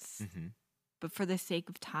episodes. But for the sake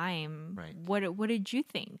of time, what did you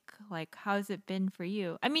think? Like, how's it been for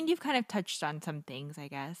you? I mean, you've kind of touched on some things, I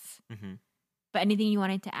guess. But anything you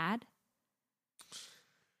wanted to add?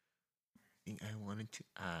 I think I wanted to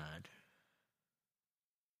add.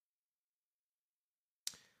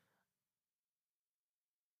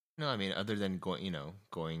 No, I mean, other than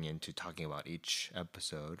going into talking about each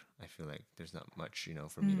episode, I feel like there's not much,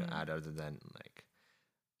 for me to add other than like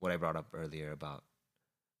what I brought up earlier about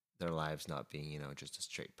their lives not being, just a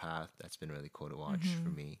straight path. That's been really cool to watch for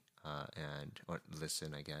me, or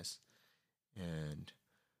listen, I guess. And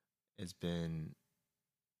it's been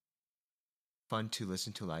fun to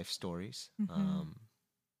listen to life stories. And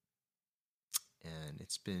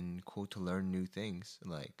it's been cool to learn new things,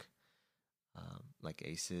 like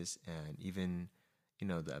ACEs, and even,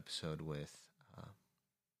 the episode with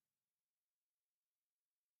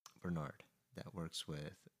Bernard that works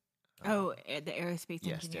with the aerospace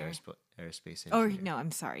engineer. Yes, the aerospace engineer. Oh, no,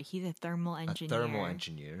 I'm sorry. He's a thermal engineer. A thermal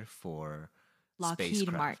engineer for Lockheed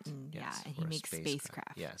spacecraft. Martin. Yes, and he makes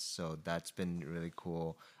spacecraft. Yes, so that's been really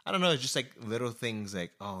cool. I don't know, it's just like little things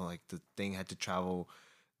like, like the thing had to travel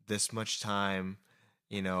this much time,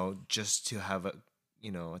 just to have a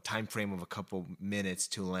time frame of a couple minutes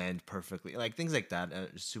to land perfectly. Like things like that are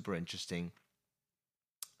super interesting.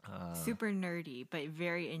 Super nerdy, but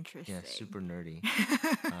very interesting. Yeah, super nerdy.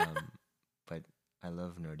 But I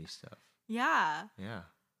love nerdy stuff. Yeah. Yeah.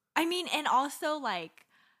 I mean, and also like,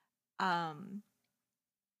 I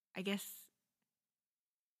guess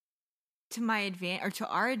to my advantage, or to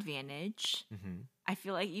our advantage, I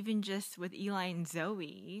feel like even just with Eli and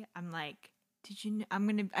Zoe, I'm like, did you know,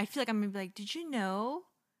 I feel like I'm gonna be like, did you know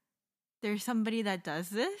there's somebody that does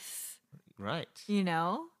this? Right.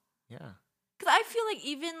 Yeah. Because I feel like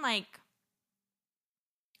even like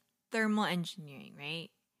thermal engineering, right?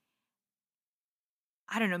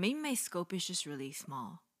 I don't know. Maybe my scope is just really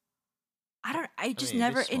small. It just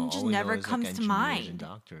never comes to mind. And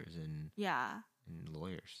doctors and and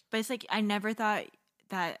lawyers. But it's like I never thought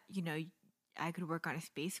that I could work on a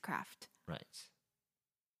spacecraft. Right.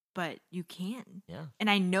 But you can. Yeah. And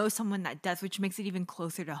I know someone that does, which makes it even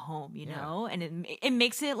closer to home, you know? And it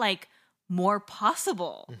makes it like more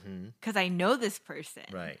possible because I know this person.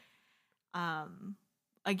 Right.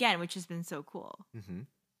 Again, which has been so cool.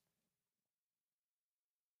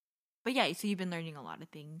 But yeah, so you've been learning a lot of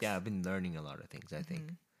things. Yeah, I've been learning a lot of things. I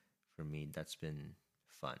think for me, that's been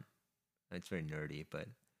fun. It's very nerdy, but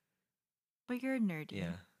you're nerdy.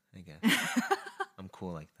 Yeah, I guess. I'm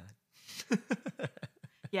cool like that.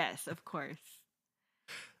 Yes, of course.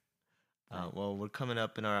 Well, we're coming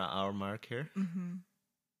up in our hour mark here.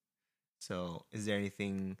 So, is there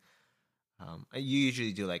anything you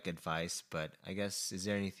usually do like advice, but I guess is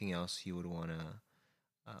there anything else you would want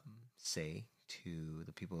to say to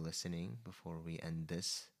the people listening before we end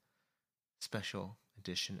this special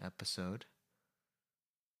edition episode?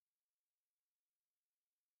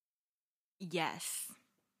 Yes.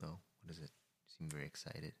 Oh, what is it? You seem very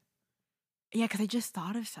excited. Yeah, because I just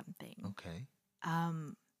thought of something. Okay.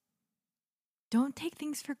 Don't take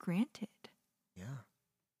things for granted. Yeah.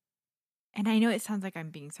 And I know it sounds like I'm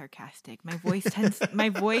being sarcastic. My voice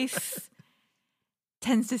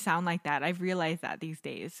tends to sound like that. I've realized that these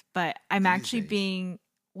days. But I'm actually being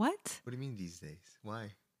what? What do you mean these days?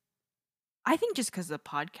 Why? I think just because of the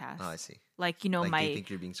podcast. Oh, I see. Like, you know, like, they think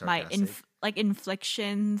you're being sarcastic? my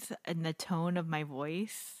inflections and the tone of my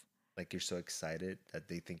voice. Like you're so excited that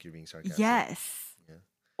they think you're being sarcastic? Yes. Yeah.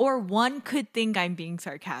 Or one could think I'm being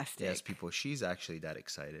sarcastic. Yes, people. She's actually that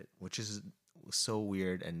excited, which is so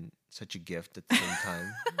weird and such a gift at the same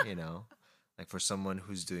time, you know? Like for someone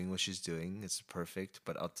who's doing what she's doing, it's perfect,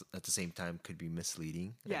 but at the same time could be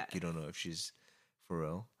misleading. Like, yeah. You don't know if she's for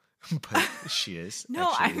real, but she is.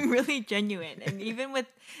 No, actually. I'm really genuine. And even with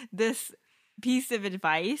this piece of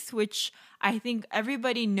advice, which I think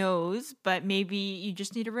everybody knows, but maybe you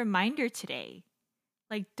just need a reminder today.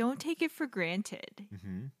 Like, don't take it for granted.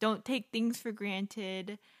 Mm-hmm. Don't take things for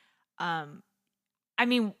granted. I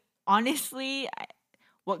mean, honestly,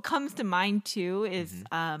 what comes to mind too is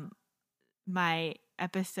my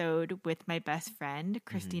episode with my best friend,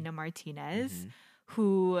 Christina Martinez,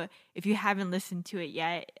 who, if you haven't listened to it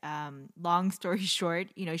yet, long story short,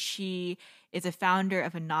 you know, she is a founder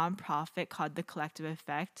of a nonprofit called The Collective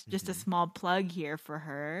Effect. Just a small plug here for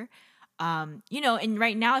her. You know, and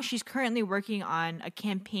right now she's currently working on a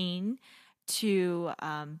campaign to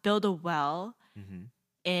build a well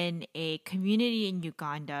in a community in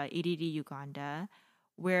Uganda, Iriri, Uganda,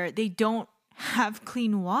 where they don't have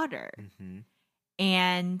clean water.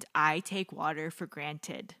 And I take water for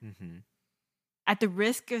granted. At the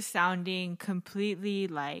risk of sounding completely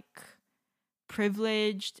like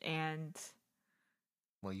privileged and...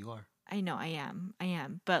 Well, you are. I know, I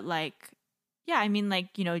am. But like, yeah, I mean,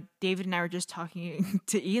 like, you know, David and I were just talking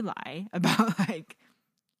to Eli about like,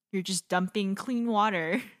 you're just dumping clean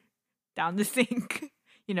water down the sink,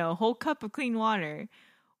 you know, a whole cup of clean water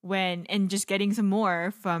and just getting some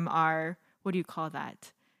more from our, what do you call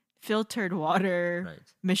that? Filtered water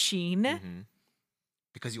machine.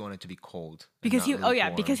 Because you want it to be cold. Because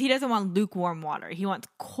because he doesn't want lukewarm water. He wants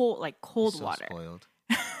cold water. Spoiled.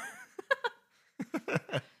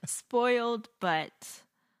 Spoiled, but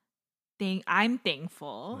I'm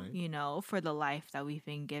thankful, you know, for the life that we've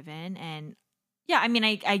been given. And yeah, I mean,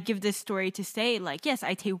 I give this story to say, like, yes,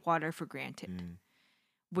 I take water for granted.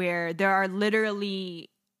 Where there are literally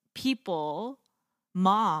people,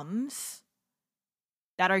 moms,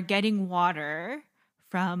 that are getting water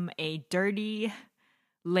from a dirty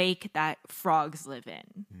lake that frogs live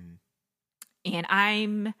in. And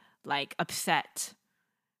I'm like upset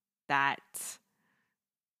that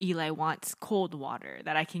Eli wants cold water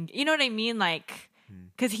that I can, you know what I mean? Like,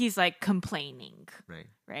 because he's like complaining.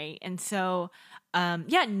 Right. And so,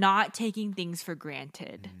 yeah, not taking things for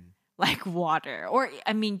granted. Like water, or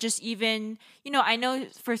I mean, just even, you know, I know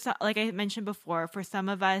for some, like I mentioned before, for some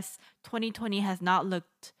of us, 2020 has not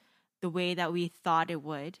looked the way that we thought it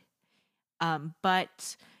would.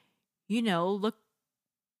 But, you know, look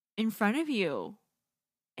in front of you,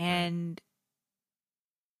 and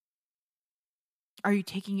are you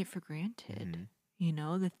taking it for granted? You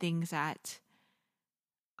know, the things that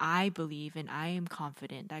I believe and I am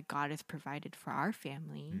confident that God has provided for our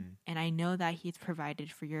family. And I know that He's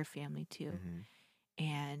provided for your family too.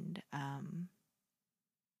 And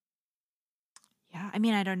yeah, I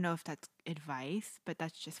mean, I don't know if that's advice, but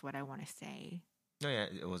that's just what I want to say. No, yeah,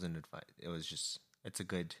 it wasn't advice. It was just,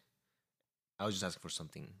 I was just asking for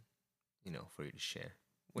something, you know, for you to share,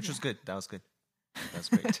 which was good. That was good. That's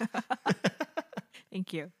great.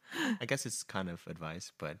 Thank you. I guess it's kind of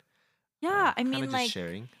advice, but yeah, I mean, like,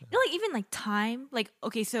 sharing. You know, like even like time, like,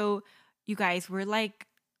 okay, so you guys, we're like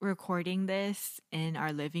recording this in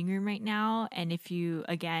our living room right now. And if you,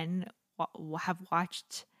 again, have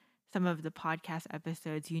watched some of the podcast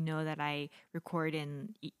episodes, you know that I record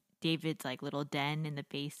in David's like little den in the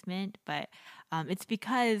basement. But it's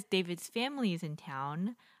because David's family is in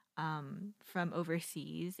town from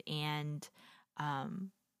overseas. And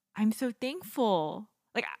I'm so thankful.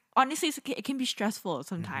 Like, honestly, it can be stressful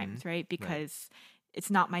sometimes, right? Because it's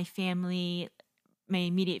not my family, my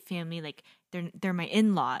immediate family. Like, they're my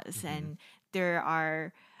in-laws, and there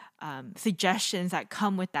are suggestions that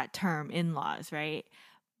come with that term, in-laws, right?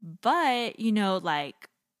 But, you know, like,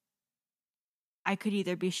 I could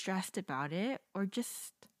either be stressed about it or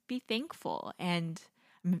just be thankful. And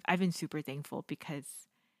I've been super thankful because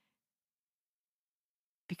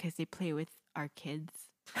they play with our kids.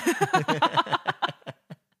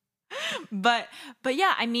 but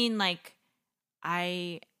yeah, I mean, like,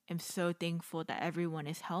 I am so thankful that everyone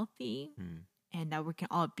is healthy and that we can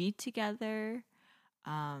all be together.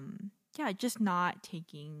 Yeah, just not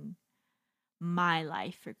taking my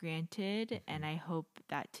life for granted. And I hope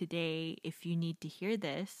that today, if you need to hear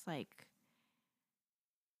this, like,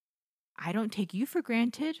 I don't take you for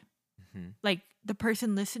granted. Like, the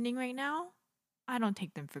person listening right now, I don't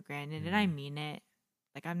take them for granted, and I mean it.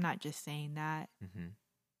 Like, I'm not just saying that.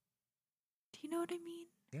 Do you know what I mean?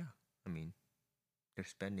 Yeah, I mean, they're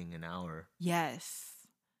spending an hour Yes.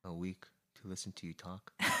 a week to listen to you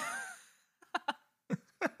talk.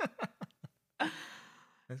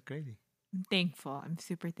 That's crazy. I'm thankful. I'm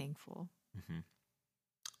super thankful.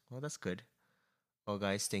 Well, that's good. Well,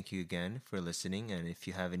 guys, thank you again for listening. And if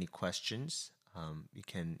you have any questions, you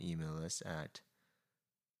can email us at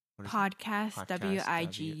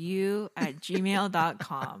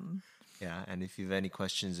podcastwigu@gmail.com. Yeah, and if you have any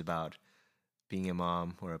questions about being a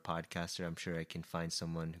mom or a podcaster, I'm sure I can find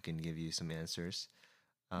someone who can give you some answers.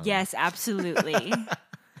 Yes, absolutely. What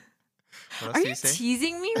else Are do you say?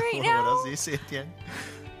 teasing me right now? What else do you say at the end?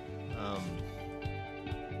 All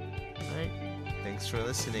right. Thanks for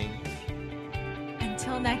listening.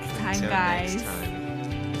 Until next time, Until guys. next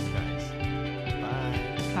time, guys.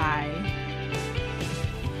 Bye. Bye.